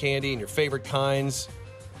Halloween candy and your favorite kinds.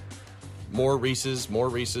 More Reese's, more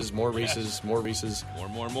Reese's, more Reese's, more Reese's.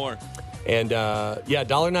 More. And,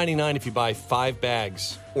 $1.99 if you buy 5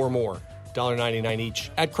 bags or more. $1.99 each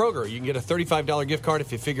at Kroger. You can get a $35 gift card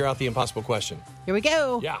if you figure out the impossible question. Here we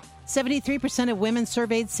go. Yeah. 73% of women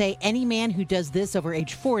surveyed say any man who does this over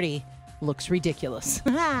age 40 looks ridiculous.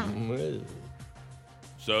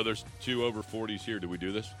 So there's 2 over 40s here. Do we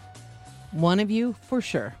do this? One of you, for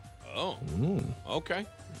sure. Oh, okay.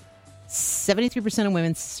 73% of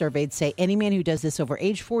women surveyed say any man who does this over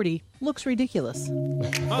age 40 looks ridiculous.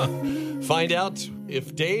 Huh. Find out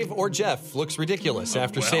if Dave or Jeff looks ridiculous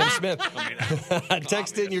after Sam Smith.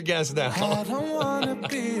 Text in your guess now.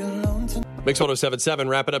 Mix 107.7,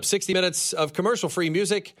 wrapping up 60 minutes of commercial-free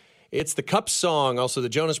music. It's the Cup song, also the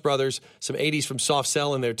Jonas Brothers, some 80s from Soft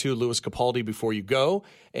Cell in there too, Louis Capaldi, Before You Go,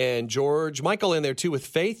 and George Michael in there too with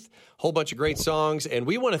Faith. Whole bunch of great songs, and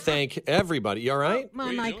we want to thank everybody. You all right? Oh,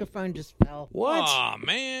 my microphone just fell. What? Aw,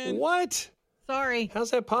 man. What? Sorry. How's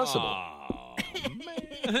that possible? Oh,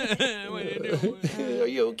 man. What are you doing? Are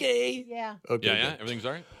you okay? Yeah. Okay. Yeah. Everything's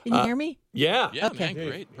all right? Can you hear me? Yeah. Yeah, Okay.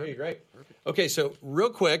 man. Great. Great. Okay, so real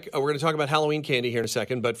quick, we're going to talk about Halloween candy here in a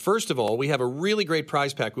second. But first of all, we have a really great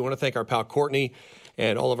prize pack. We want to thank our pal Courtney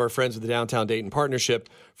and all of our friends with the Downtown Dayton Partnership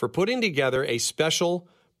for putting together a special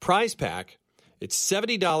prize pack. It's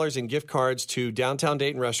 $70 in gift cards to downtown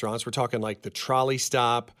Dayton restaurants. We're talking like the Trolley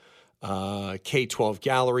Stop, K-12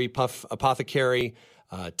 Gallery, Puff Apothecary,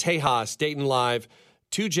 Tejas, Dayton Live,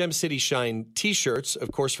 2 Gem City Shine T-shirts,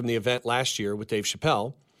 of course, from the event last year with Dave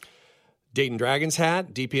Chappelle, Dayton Dragons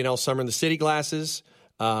hat, DP&L Summer in the City glasses,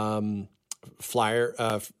 flyer.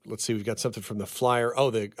 Let's see, we've got something from the flyer. Oh,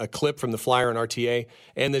 a clip from the flyer on RTA,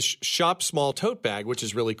 and this Shop Small tote bag, which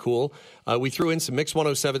is really cool. We threw in some Mix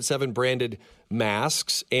 107.7 branded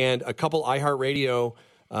masks and a couple iHeartRadio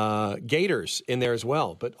Gators in there as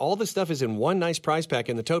well. But all this stuff is in one nice prize pack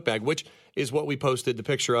in the tote bag, which is what we posted the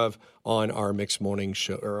picture of on our Mix Morning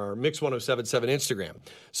Show or our Mix 107.7 Instagram.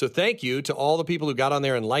 So thank you to all the people who got on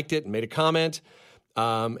there and liked it and made a comment.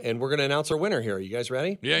 And we're going to announce our winner here. Are you guys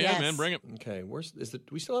ready? Yeah, man, bring it. Okay, do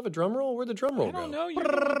we still have a drum roll? Where'd the drum roll go? I don't know.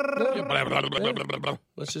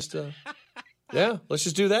 Let's just let's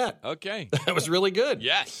just do that. Okay. That was really good.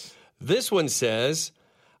 Yes. This one says,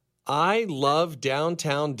 I love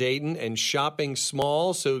downtown Dayton and shopping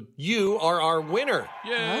small, so you are our winner.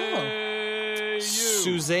 Yay!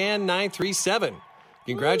 Suzanne 937.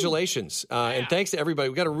 Congratulations. And thanks to everybody.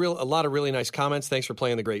 We got a lot of really nice comments. Thanks for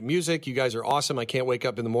playing the great music. You guys are awesome. I can't wake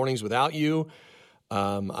up in the mornings without you.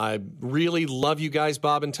 I really love you guys,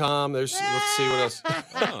 Bob and Tom. Let's see what else.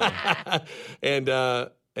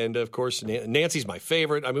 And of course, Nancy's my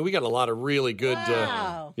favorite. I mean, we got a lot of really good.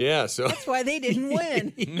 Wow. So That's why they didn't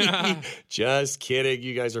win. Just kidding.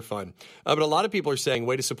 You guys are fun. But a lot of people are saying,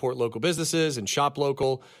 way to support local businesses and shop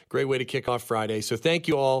local. Great way to kick off Friday. So thank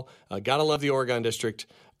you all. Gotta love the Oregon District.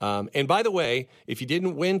 And by the way, if you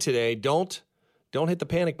didn't win today, don't hit the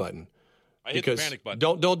panic button. I hit the panic button.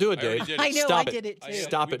 Don't do it, Dave. I know, Stop I did it too.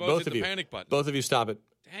 Stop it, We both hit of the you. panic button. Both of you, stop it.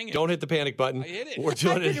 Dang it. Don't hit the panic button. I hit it. We're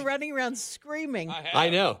doing I've it. been running around screaming. I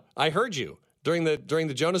know. I heard you during the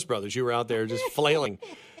Jonas Brothers. You were out there just flailing.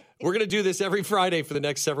 We're going to do this every Friday for the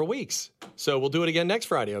next several weeks. So we'll do it again next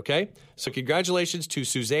Friday, okay? So congratulations to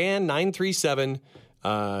Suzanne 937.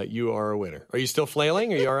 You are a winner. Are you still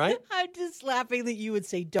flailing? Are you all right? I'm just laughing that you would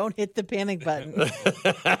say, don't hit the panic button.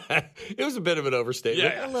 It was a bit of an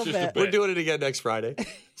overstatement. Yeah, A little just a bit. We're doing it again next Friday.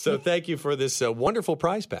 So thank you for this wonderful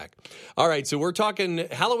prize pack. All right, so we're talking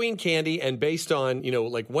Halloween candy, and based on,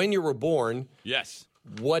 like when you were born, Yes.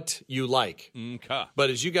 what you like. Okay. But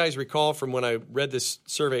as you guys recall from when I read this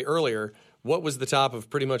survey earlier, what was the top of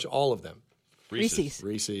pretty much all of them? Reese's.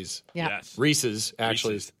 Reese's. Yeah. Yes. Reese's,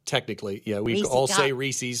 actually, Reese's. technically. Yeah, we Reese's all cup. say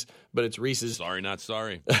Reese's, but it's Reese's. Sorry, not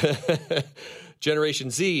sorry. Generation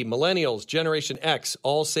Z, Millennials, Generation X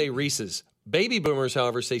all say Reese's. Baby Boomers,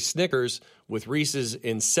 however, say Snickers with Reese's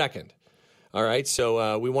in second. All right,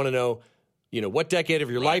 so we want to know, what decade of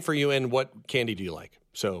your life are you in? What candy do you like?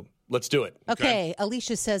 So let's do it. Okay,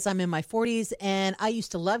 Alicia says, I'm in my 40s, and I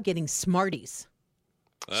used to love getting Smarties.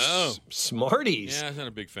 Oh. Smarties. Yeah, I'm not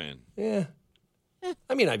a big fan. Yeah.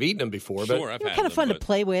 I mean, I've eaten them before, but Sure, I've They're had kind of them, fun to but-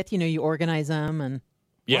 play with. You organize them and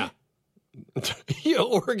yeah. You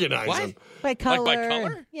organize What? them. by color. by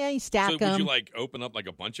color? Yeah, you stack So them. would you open up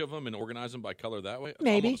a bunch of them and organize them by color that way?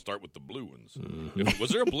 Maybe. I'm going to start with the blue ones.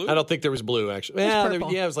 Was there a blue? I don't think there was blue, actually. There's Yeah,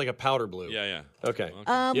 purple. it was like a powder blue. Yeah. Okay.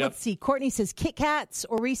 Yep. Let's see. Courtney says Kit Kats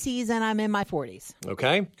or Reese's, and I'm in my 40s.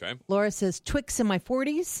 Okay. Okay. Laura says Twix in my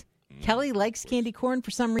 40s. Kelly likes candy corn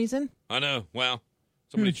for some reason. I know. Well,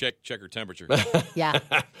 somebody check her temperature. Yeah.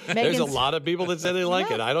 There's a Megan's- lot of people that say they like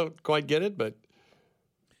Yeah. it. I don't quite get it, but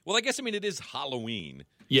Well, I guess, it is Halloween.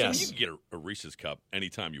 Yes. So you can get a Reese's cup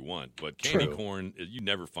anytime you want, but candy True. corn, you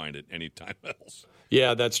never find it anytime else.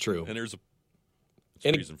 yeah, that's true. And there's a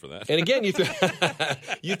And- reason for that. And again,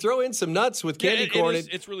 you throw in some nuts with Yeah, candy it corn. is.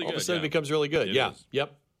 It's really all of a good, sudden yeah. it becomes really good. It Yeah. is.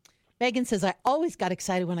 Yep. Megan says I always got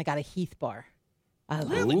excited when I got a Heath bar. I love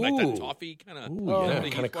Really? Like Ooh. that toffee kind of. Yeah,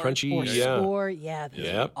 kind of crunchy. Or Yeah. Score. Yeah, they're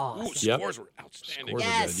Yep. awesome. Ooh, Yep. s'mores were outstanding. Scores are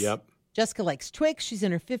Yes. good. Yep. Jessica likes Twix. She's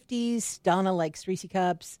in her 50s. Donna likes Reese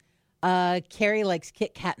Cups. Carrie likes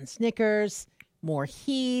Kit Kat and Snickers. More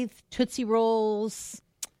Heath. Tootsie Rolls.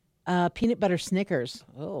 Peanut butter Snickers.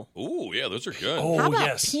 Oh. Ooh, yeah, those are good. Oh, How about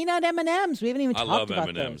yes. peanut M&Ms? We haven't even I talked love about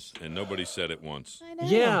M&Ms, those. and nobody said it once. I know.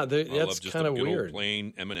 Yeah, I that's love just kind a of good weird. old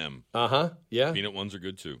plain M&M. Uh-huh. Yeah. Peanut ones are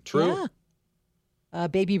good too. True. Yeah.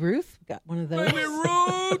 Baby Ruth. Got one of those. Baby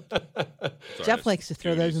Ruth. Sorry, Jeff likes to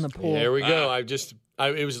throw those in the pool. There we go. Ah.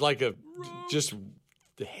 It was like just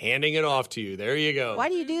handing it off to you. There you go. Why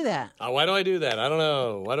do you do that? Why do I do that? I don't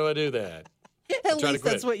know. Why do I do that? At trying to least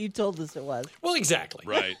quit. that's what you told us it was. Well, exactly.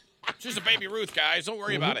 Right. It's just a Baby Ruth, guys. Don't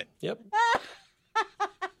worry about it. Yep.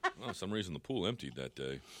 Oh, for some reason the pool emptied that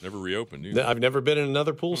day. Never reopened either. I've never been in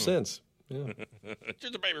another pool since.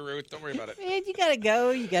 Just a Baby Ruth. Don't worry about it. Man, you gotta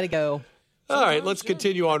go. You gotta go. All right, let's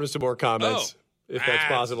continue on with some more comments, if that's Ah,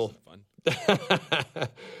 possible. fun.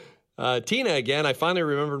 Tina again. I finally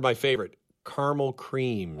remembered my favorite, caramel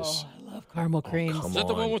creams. Oh, I love caramel creams. come Is that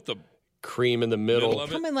the one on. with the Cream in the middle. Middle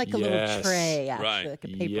of it? Come in like a little tray, actually, Right. like a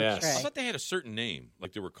paper Yes. tray. I thought they had a certain name,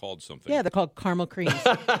 like they were called something. Yeah, they're called caramel creams.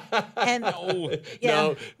 And yeah,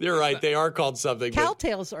 No, you're right. They are called something.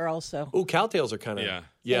 cowtails are also Oh, cowtails are kind of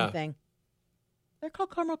same thing. They're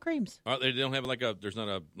called caramel creams. They don't have there's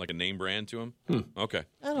not a name brand to them? Okay.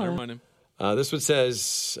 I don't Never know. mind him. This one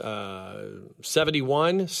says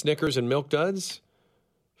 71 Snickers and Milk Duds.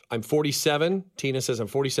 I'm 47. Tina says I'm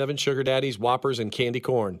 47. Sugar Daddies, Whoppers, and candy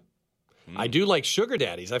corn. I do like Sugar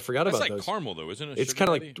Daddies. I forgot That's about like those. caramel, though, isn't it? It's Sugar kind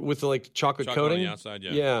of Daddy? like with the chocolate Chocolate on coating. the outside,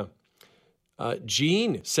 yeah.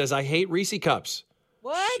 Gene says I hate Reese cups.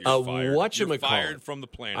 What? You're fired. Whatchamacallit. You're fired from the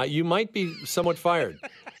planet. You might be somewhat fired.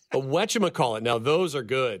 A whatchamacallit. Now, those are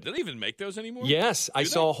good. Do they even make those anymore? Yes, I Do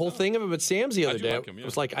saw they? a whole thing of them at Sam's the I other do day. like 'em, yeah. I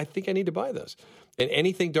was like, I think I need to buy those. And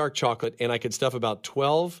anything dark chocolate, and I could stuff about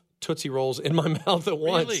 12 Tootsie Rolls in my mouth at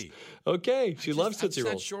once. Really? Okay, she loves Tootsie I'm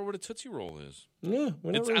not Rolls. sure what a Tootsie Roll is. Yeah,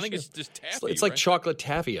 we're not I really think sure. it's just taffy. It's like right? chocolate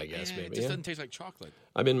taffy, I guess, Yeah, maybe. It just yeah. doesn't taste like chocolate.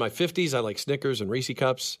 I'm in my 50s. I like Snickers and Reese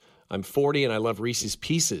cups. I'm 40, and I love Reese's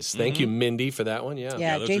Pieces. Thank you, Mindy, for that one. Yeah.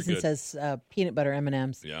 Yeah, those are Jason good. says peanut butter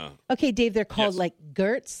M&Ms. Yeah. Okay, Dave, they're called Yes. like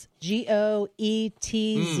Gertz, Goettze,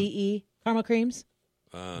 caramel creams,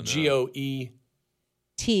 No. Goe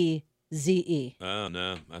Tzze. Oh,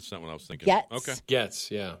 no. That's not what I was thinking. Gets. Okay. Gets,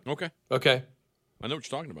 yeah. Okay. Okay. I know what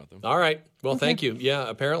you're talking about, though. All right. Well, thank you. Yeah,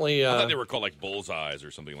 apparently. I thought they were called like bullseyes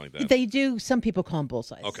or something like that. They do. Some people call them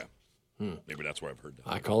bullseyes. Okay. Maybe that's where I've heard that.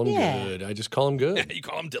 I call them Yeah. good. I just call them good. You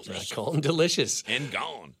call them delicious. I call them delicious. And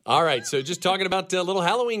gone. All right, so just talking about a little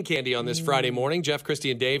Halloween candy on this Friday morning. Jeff,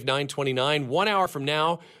 Christy, and Dave, 9:29. 1 hour from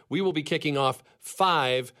now, we will be kicking off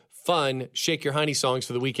 5 fun Shake Your Hiney songs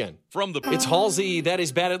for the weekend. From the... It's Halsey, That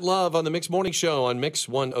Is Bad at Love on the Mix Morning Show on Mix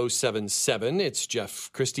 1077. It's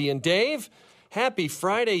Jeff, Christy, and Dave. Happy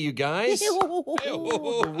Friday, you guys.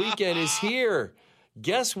 The weekend is here.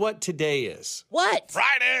 Guess what today is? What?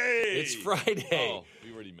 Friday! It's Friday. Oh,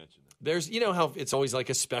 we already mentioned that. There's, you know how it's always like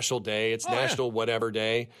a special day. It's National Whatever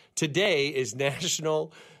Day. Today is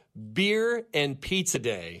National Beer and Pizza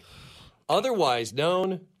Day, otherwise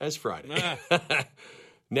known as Friday.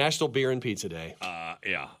 National Beer and Pizza Day.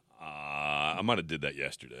 Yeah. I might have did that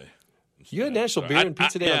yesterday. You had National Beer and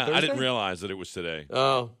Pizza Day on Thursday? I didn't realize that it was today.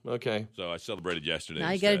 Oh, okay. So I celebrated yesterday.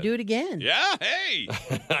 Now you got to do it again. Yeah, hey.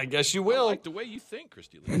 I guess you will. I like the way you think,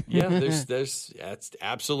 Christy Lee. Yeah, that's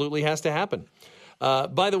absolutely has to happen.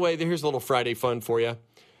 By the way, here's a little Friday fun for you.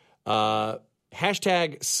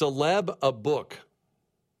 Hashtag celeb a book.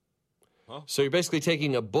 Huh? So you're basically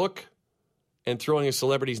taking a book and throwing a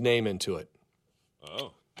celebrity's name into it.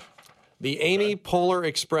 Oh. The Amy Poehler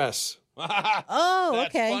Express. Oh,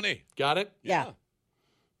 That's okay. funny. Got it? Yeah.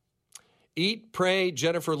 Eat, Pray,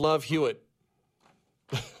 Jennifer Love Hewitt.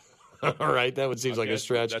 All right, that one seems like a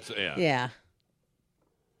stretch. That's, yeah. Yeah.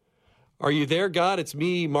 Are you there, God? It's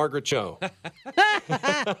me, Margaret Cho. All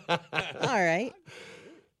right.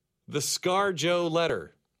 The Scar Joe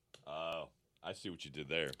Letter. Oh, I see what you did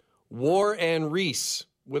there. War and Reese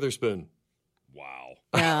Witherspoon. Wow.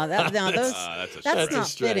 No, That's those, a that's a not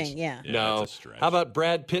stretch. fitting. Yeah. Yeah, No. that's a stretch. How about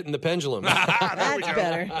Brad Pitt and the Pendulum? That's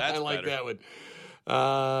better. I like better. that one.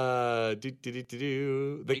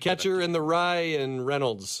 The Catcher in the Rye and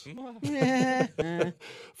Reynolds.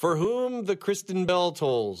 For whom the Kristen Bell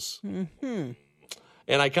tolls. Mm-hmm.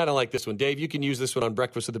 And I kind of like this one. Dave, you can use this one on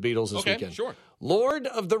Breakfast with the Beatles this Okay, weekend. sure. Lord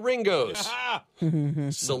of the Ringos.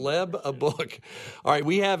 Celeb a book. All right,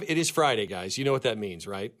 it is Friday, guys. You know what that means,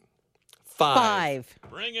 right? 5.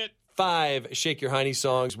 Bring it. 5 Shake Your Hiney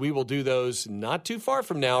songs. We will do those not too far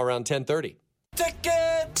from now, around 10:30.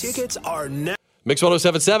 Tickets are now. Mix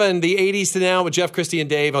 1077, the 80s to now with Jeff, Christy, and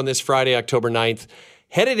Dave on this Friday, October 9th.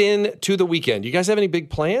 Headed in to the weekend. You guys have any big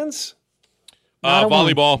plans?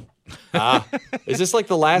 Volleyball. Is this like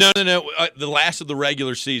the last? No. The last of the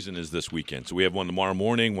regular season is this weekend. So we have one tomorrow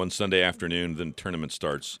morning, one Sunday afternoon, then tournament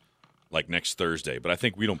starts like next Thursday. But I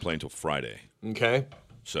think we don't play until Friday. Okay.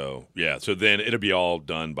 So, yeah. So then it'll be all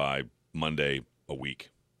done by Monday a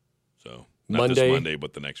week. So not Monday? this Monday,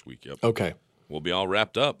 but the next week. Yep. Okay. We'll be all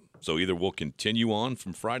wrapped up. So either we'll continue on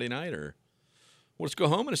from Friday night or we'll just go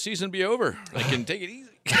home and the season will be over. I can take it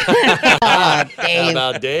easy. How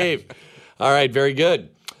about Dave? All right, very good.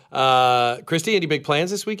 Christy, any big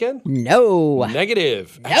plans this weekend? No.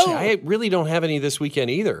 Negative. No. Actually, I really don't have any this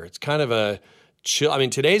weekend either. It's kind of a chill. I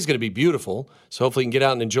mean, today's going to be beautiful, so hopefully you can get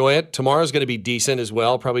out and enjoy it. Tomorrow's going to be decent as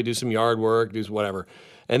well. Probably do some yard work, do whatever.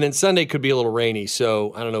 And then Sunday could be a little rainy,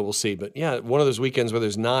 so I don't know. We'll see. But, yeah, one of those weekends where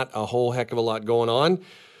there's not a whole heck of a lot going on.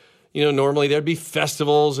 normally there'd be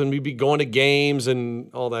festivals and we'd be going to games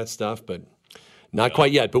and all that stuff, but not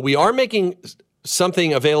quite yet. But we are making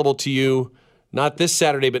something available to you, not this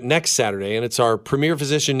Saturday, but next Saturday, and it's our Premier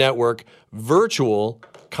Physician Network virtual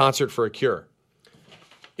Concert for a Cure.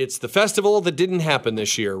 It's the festival that didn't happen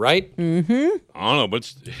this year, right? Mm-hmm. I don't know,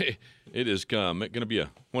 but it is going to be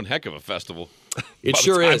one heck of a festival. It By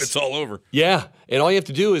sure the time is. It's all over. Yeah, and all you have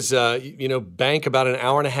to do is, bank about an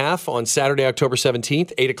hour and a half on Saturday, October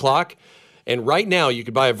 17th, 8 o'clock. And right now, you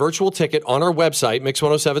could buy a virtual ticket on our website,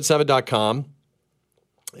 mix1077.com.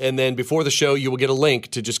 And then before the show, you will get a link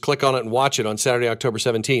to just click on it and watch it on Saturday, October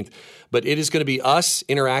 17th. But it is going to be us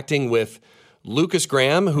interacting with Lucas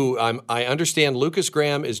Graham, who I understand Lucas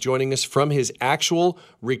Graham is joining us from his actual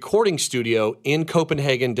recording studio in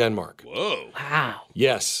Copenhagen, Denmark. Whoa. Wow.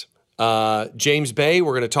 Yes. James Bay,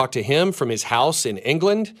 we're going to talk to him from his house in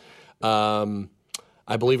England.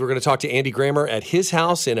 I believe we're going to talk to Andy Grammer at his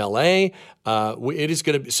house in L.A. It is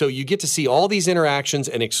going to be, so you get to see all these interactions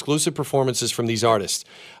and exclusive performances from these artists.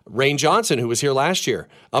 Rain Johnson, who was here last year,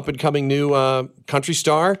 up-and-coming new country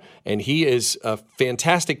star, and he is a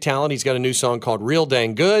fantastic talent. He's got a new song called Real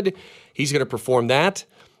Dang Good. He's going to perform that.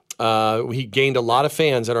 He gained a lot of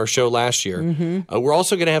fans at our show last year. Mm-hmm. We're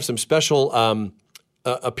also going to have some special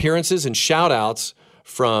appearances and shout-outs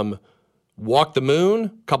from Walk the Moon,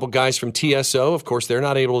 a couple guys from TSO. Of course, they're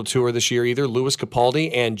not able to tour this year either. Louis Capaldi.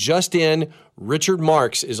 And just in, Richard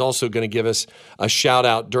Marx is also going to give us a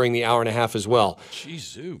shout-out during the hour and a half as well.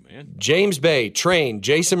 Jeez, man. James Bay, Train,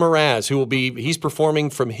 Jason Mraz, he's performing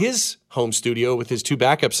from his home studio with his two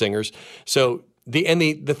backup singers. So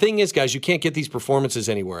the thing is, guys, you can't get these performances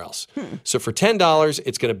anywhere else. So for $10,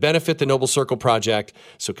 it's going to benefit the Noble Circle Project.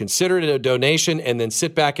 So consider it a donation and then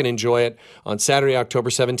sit back and enjoy it on Saturday, October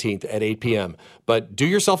 17th at 8 p.m. But do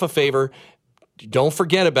yourself a favor. Don't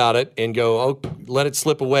forget about it and let it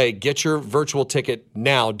slip away. Get your virtual ticket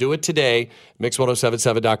now. Do it today,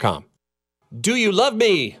 mix1077.com. Do You Love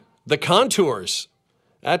Me? The Contours.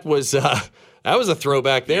 That was a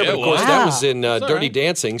throwback there, but of course that was in Dirty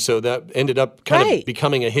Dancing, so that ended up kind of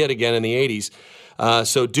becoming a hit again in the 80s.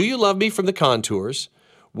 So Do You Love Me from the Contours.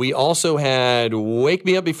 We also had Wake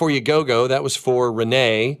Me Up Before You Go-Go. That was for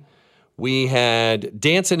Renee. We had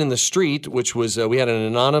Dancing in the Street, which was, we had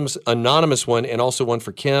an anonymous one and also one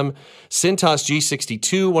for Kim. Cintas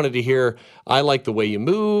G62 wanted to hear I Like the Way You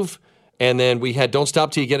Move. And then we had Don't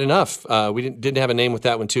Stop Till You Get Enough. We didn't have a name with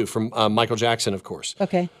that one, too, from Michael Jackson, of course.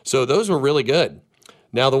 Okay. So those were really good.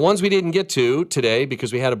 Now, the ones we didn't get to today,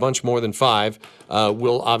 because we had a bunch more than 5,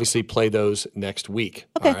 we'll obviously play those next week.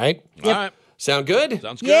 Okay. All right? Yep. All right. Sound good?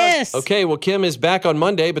 Sounds good. Yes. Okay, well, Kim is back on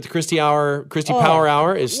Monday, but the Christy Power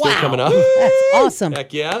Hour is still coming up. That's awesome.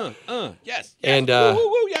 Heck yeah. Yes. And yeah,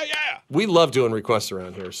 yeah. we love doing requests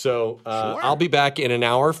around here. So I'll be back in an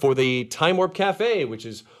hour for the Time Warp Cafe, which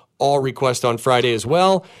is all request on Friday as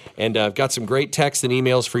well. And I've got some great texts and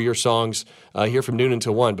emails for your songs here from noon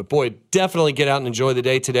until 1. But boy, definitely get out and enjoy the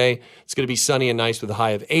day today. It's going to be sunny and nice with a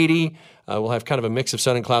high of 80. We'll have kind of a mix of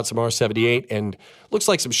sun and clouds tomorrow, 78. And looks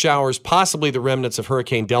like some showers, possibly the remnants of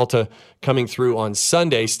Hurricane Delta coming through on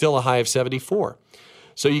Sunday, still a high of 74.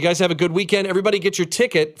 So you guys have a good weekend. Everybody get your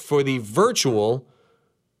ticket for the virtual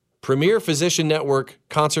Premier Physician Network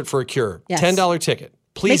Concert for a Cure. Yes. $10 ticket.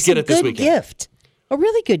 Please get it this weekend. Gift. A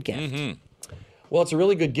really good gift. Mm-hmm. Well, it's a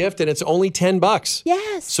really good gift, and it's only $10.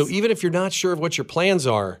 Yes. So even if you're not sure of what your plans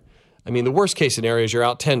are, I mean, the worst case scenario is you're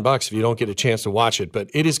out $10 if you don't get a chance to watch it. But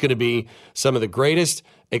it is going to be some of the greatest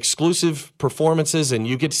exclusive performances, and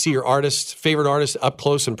you get to see your favorite artist up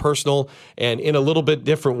close and personal, and in a little bit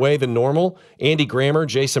different way than normal. Andy Grammer,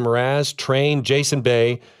 Jason Mraz, Train, James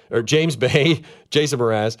Bay, Jason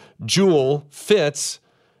Mraz, Jewel, Fitz,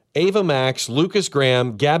 Ava Max, Lucas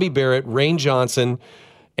Graham, Gabby Barrett, Rain Johnson,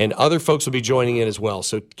 and other folks will be joining in as well.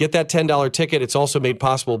 So get that $10 ticket. It's also made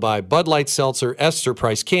possible by Bud Light Seltzer, Esther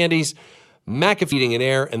Price Candies, McAfee Heating and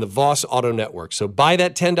Air, and the Voss Auto Network. So buy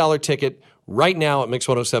that $10 ticket right now at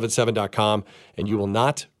mix1077.com, and you will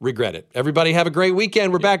not regret it. Everybody have a great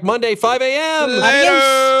weekend. We're back Monday, 5 a.m.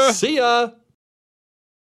 Later. See ya.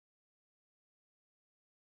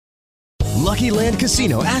 Lucky Land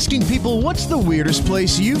Casino, asking people, what's the weirdest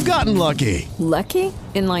place you've gotten lucky? Lucky?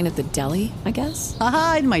 In line at the deli, I guess?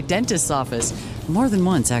 Aha, in my dentist's office. More than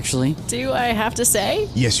once, actually. Do I have to say?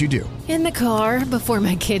 Yes, you do. In the car before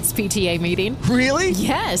my kids' PTA meeting. Really?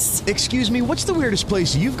 Yes. Excuse me, what's the weirdest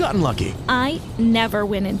place you've gotten lucky? I never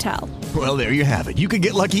win and tell. Well, there you have it. You can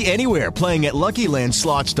get lucky anywhere, playing at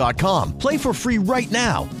LuckyLandSlots.com. Play for free right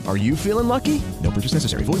now. Are you feeling lucky? No purchase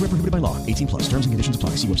necessary. Void where prohibited by law. 18+. Terms and conditions apply.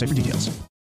 See website for details.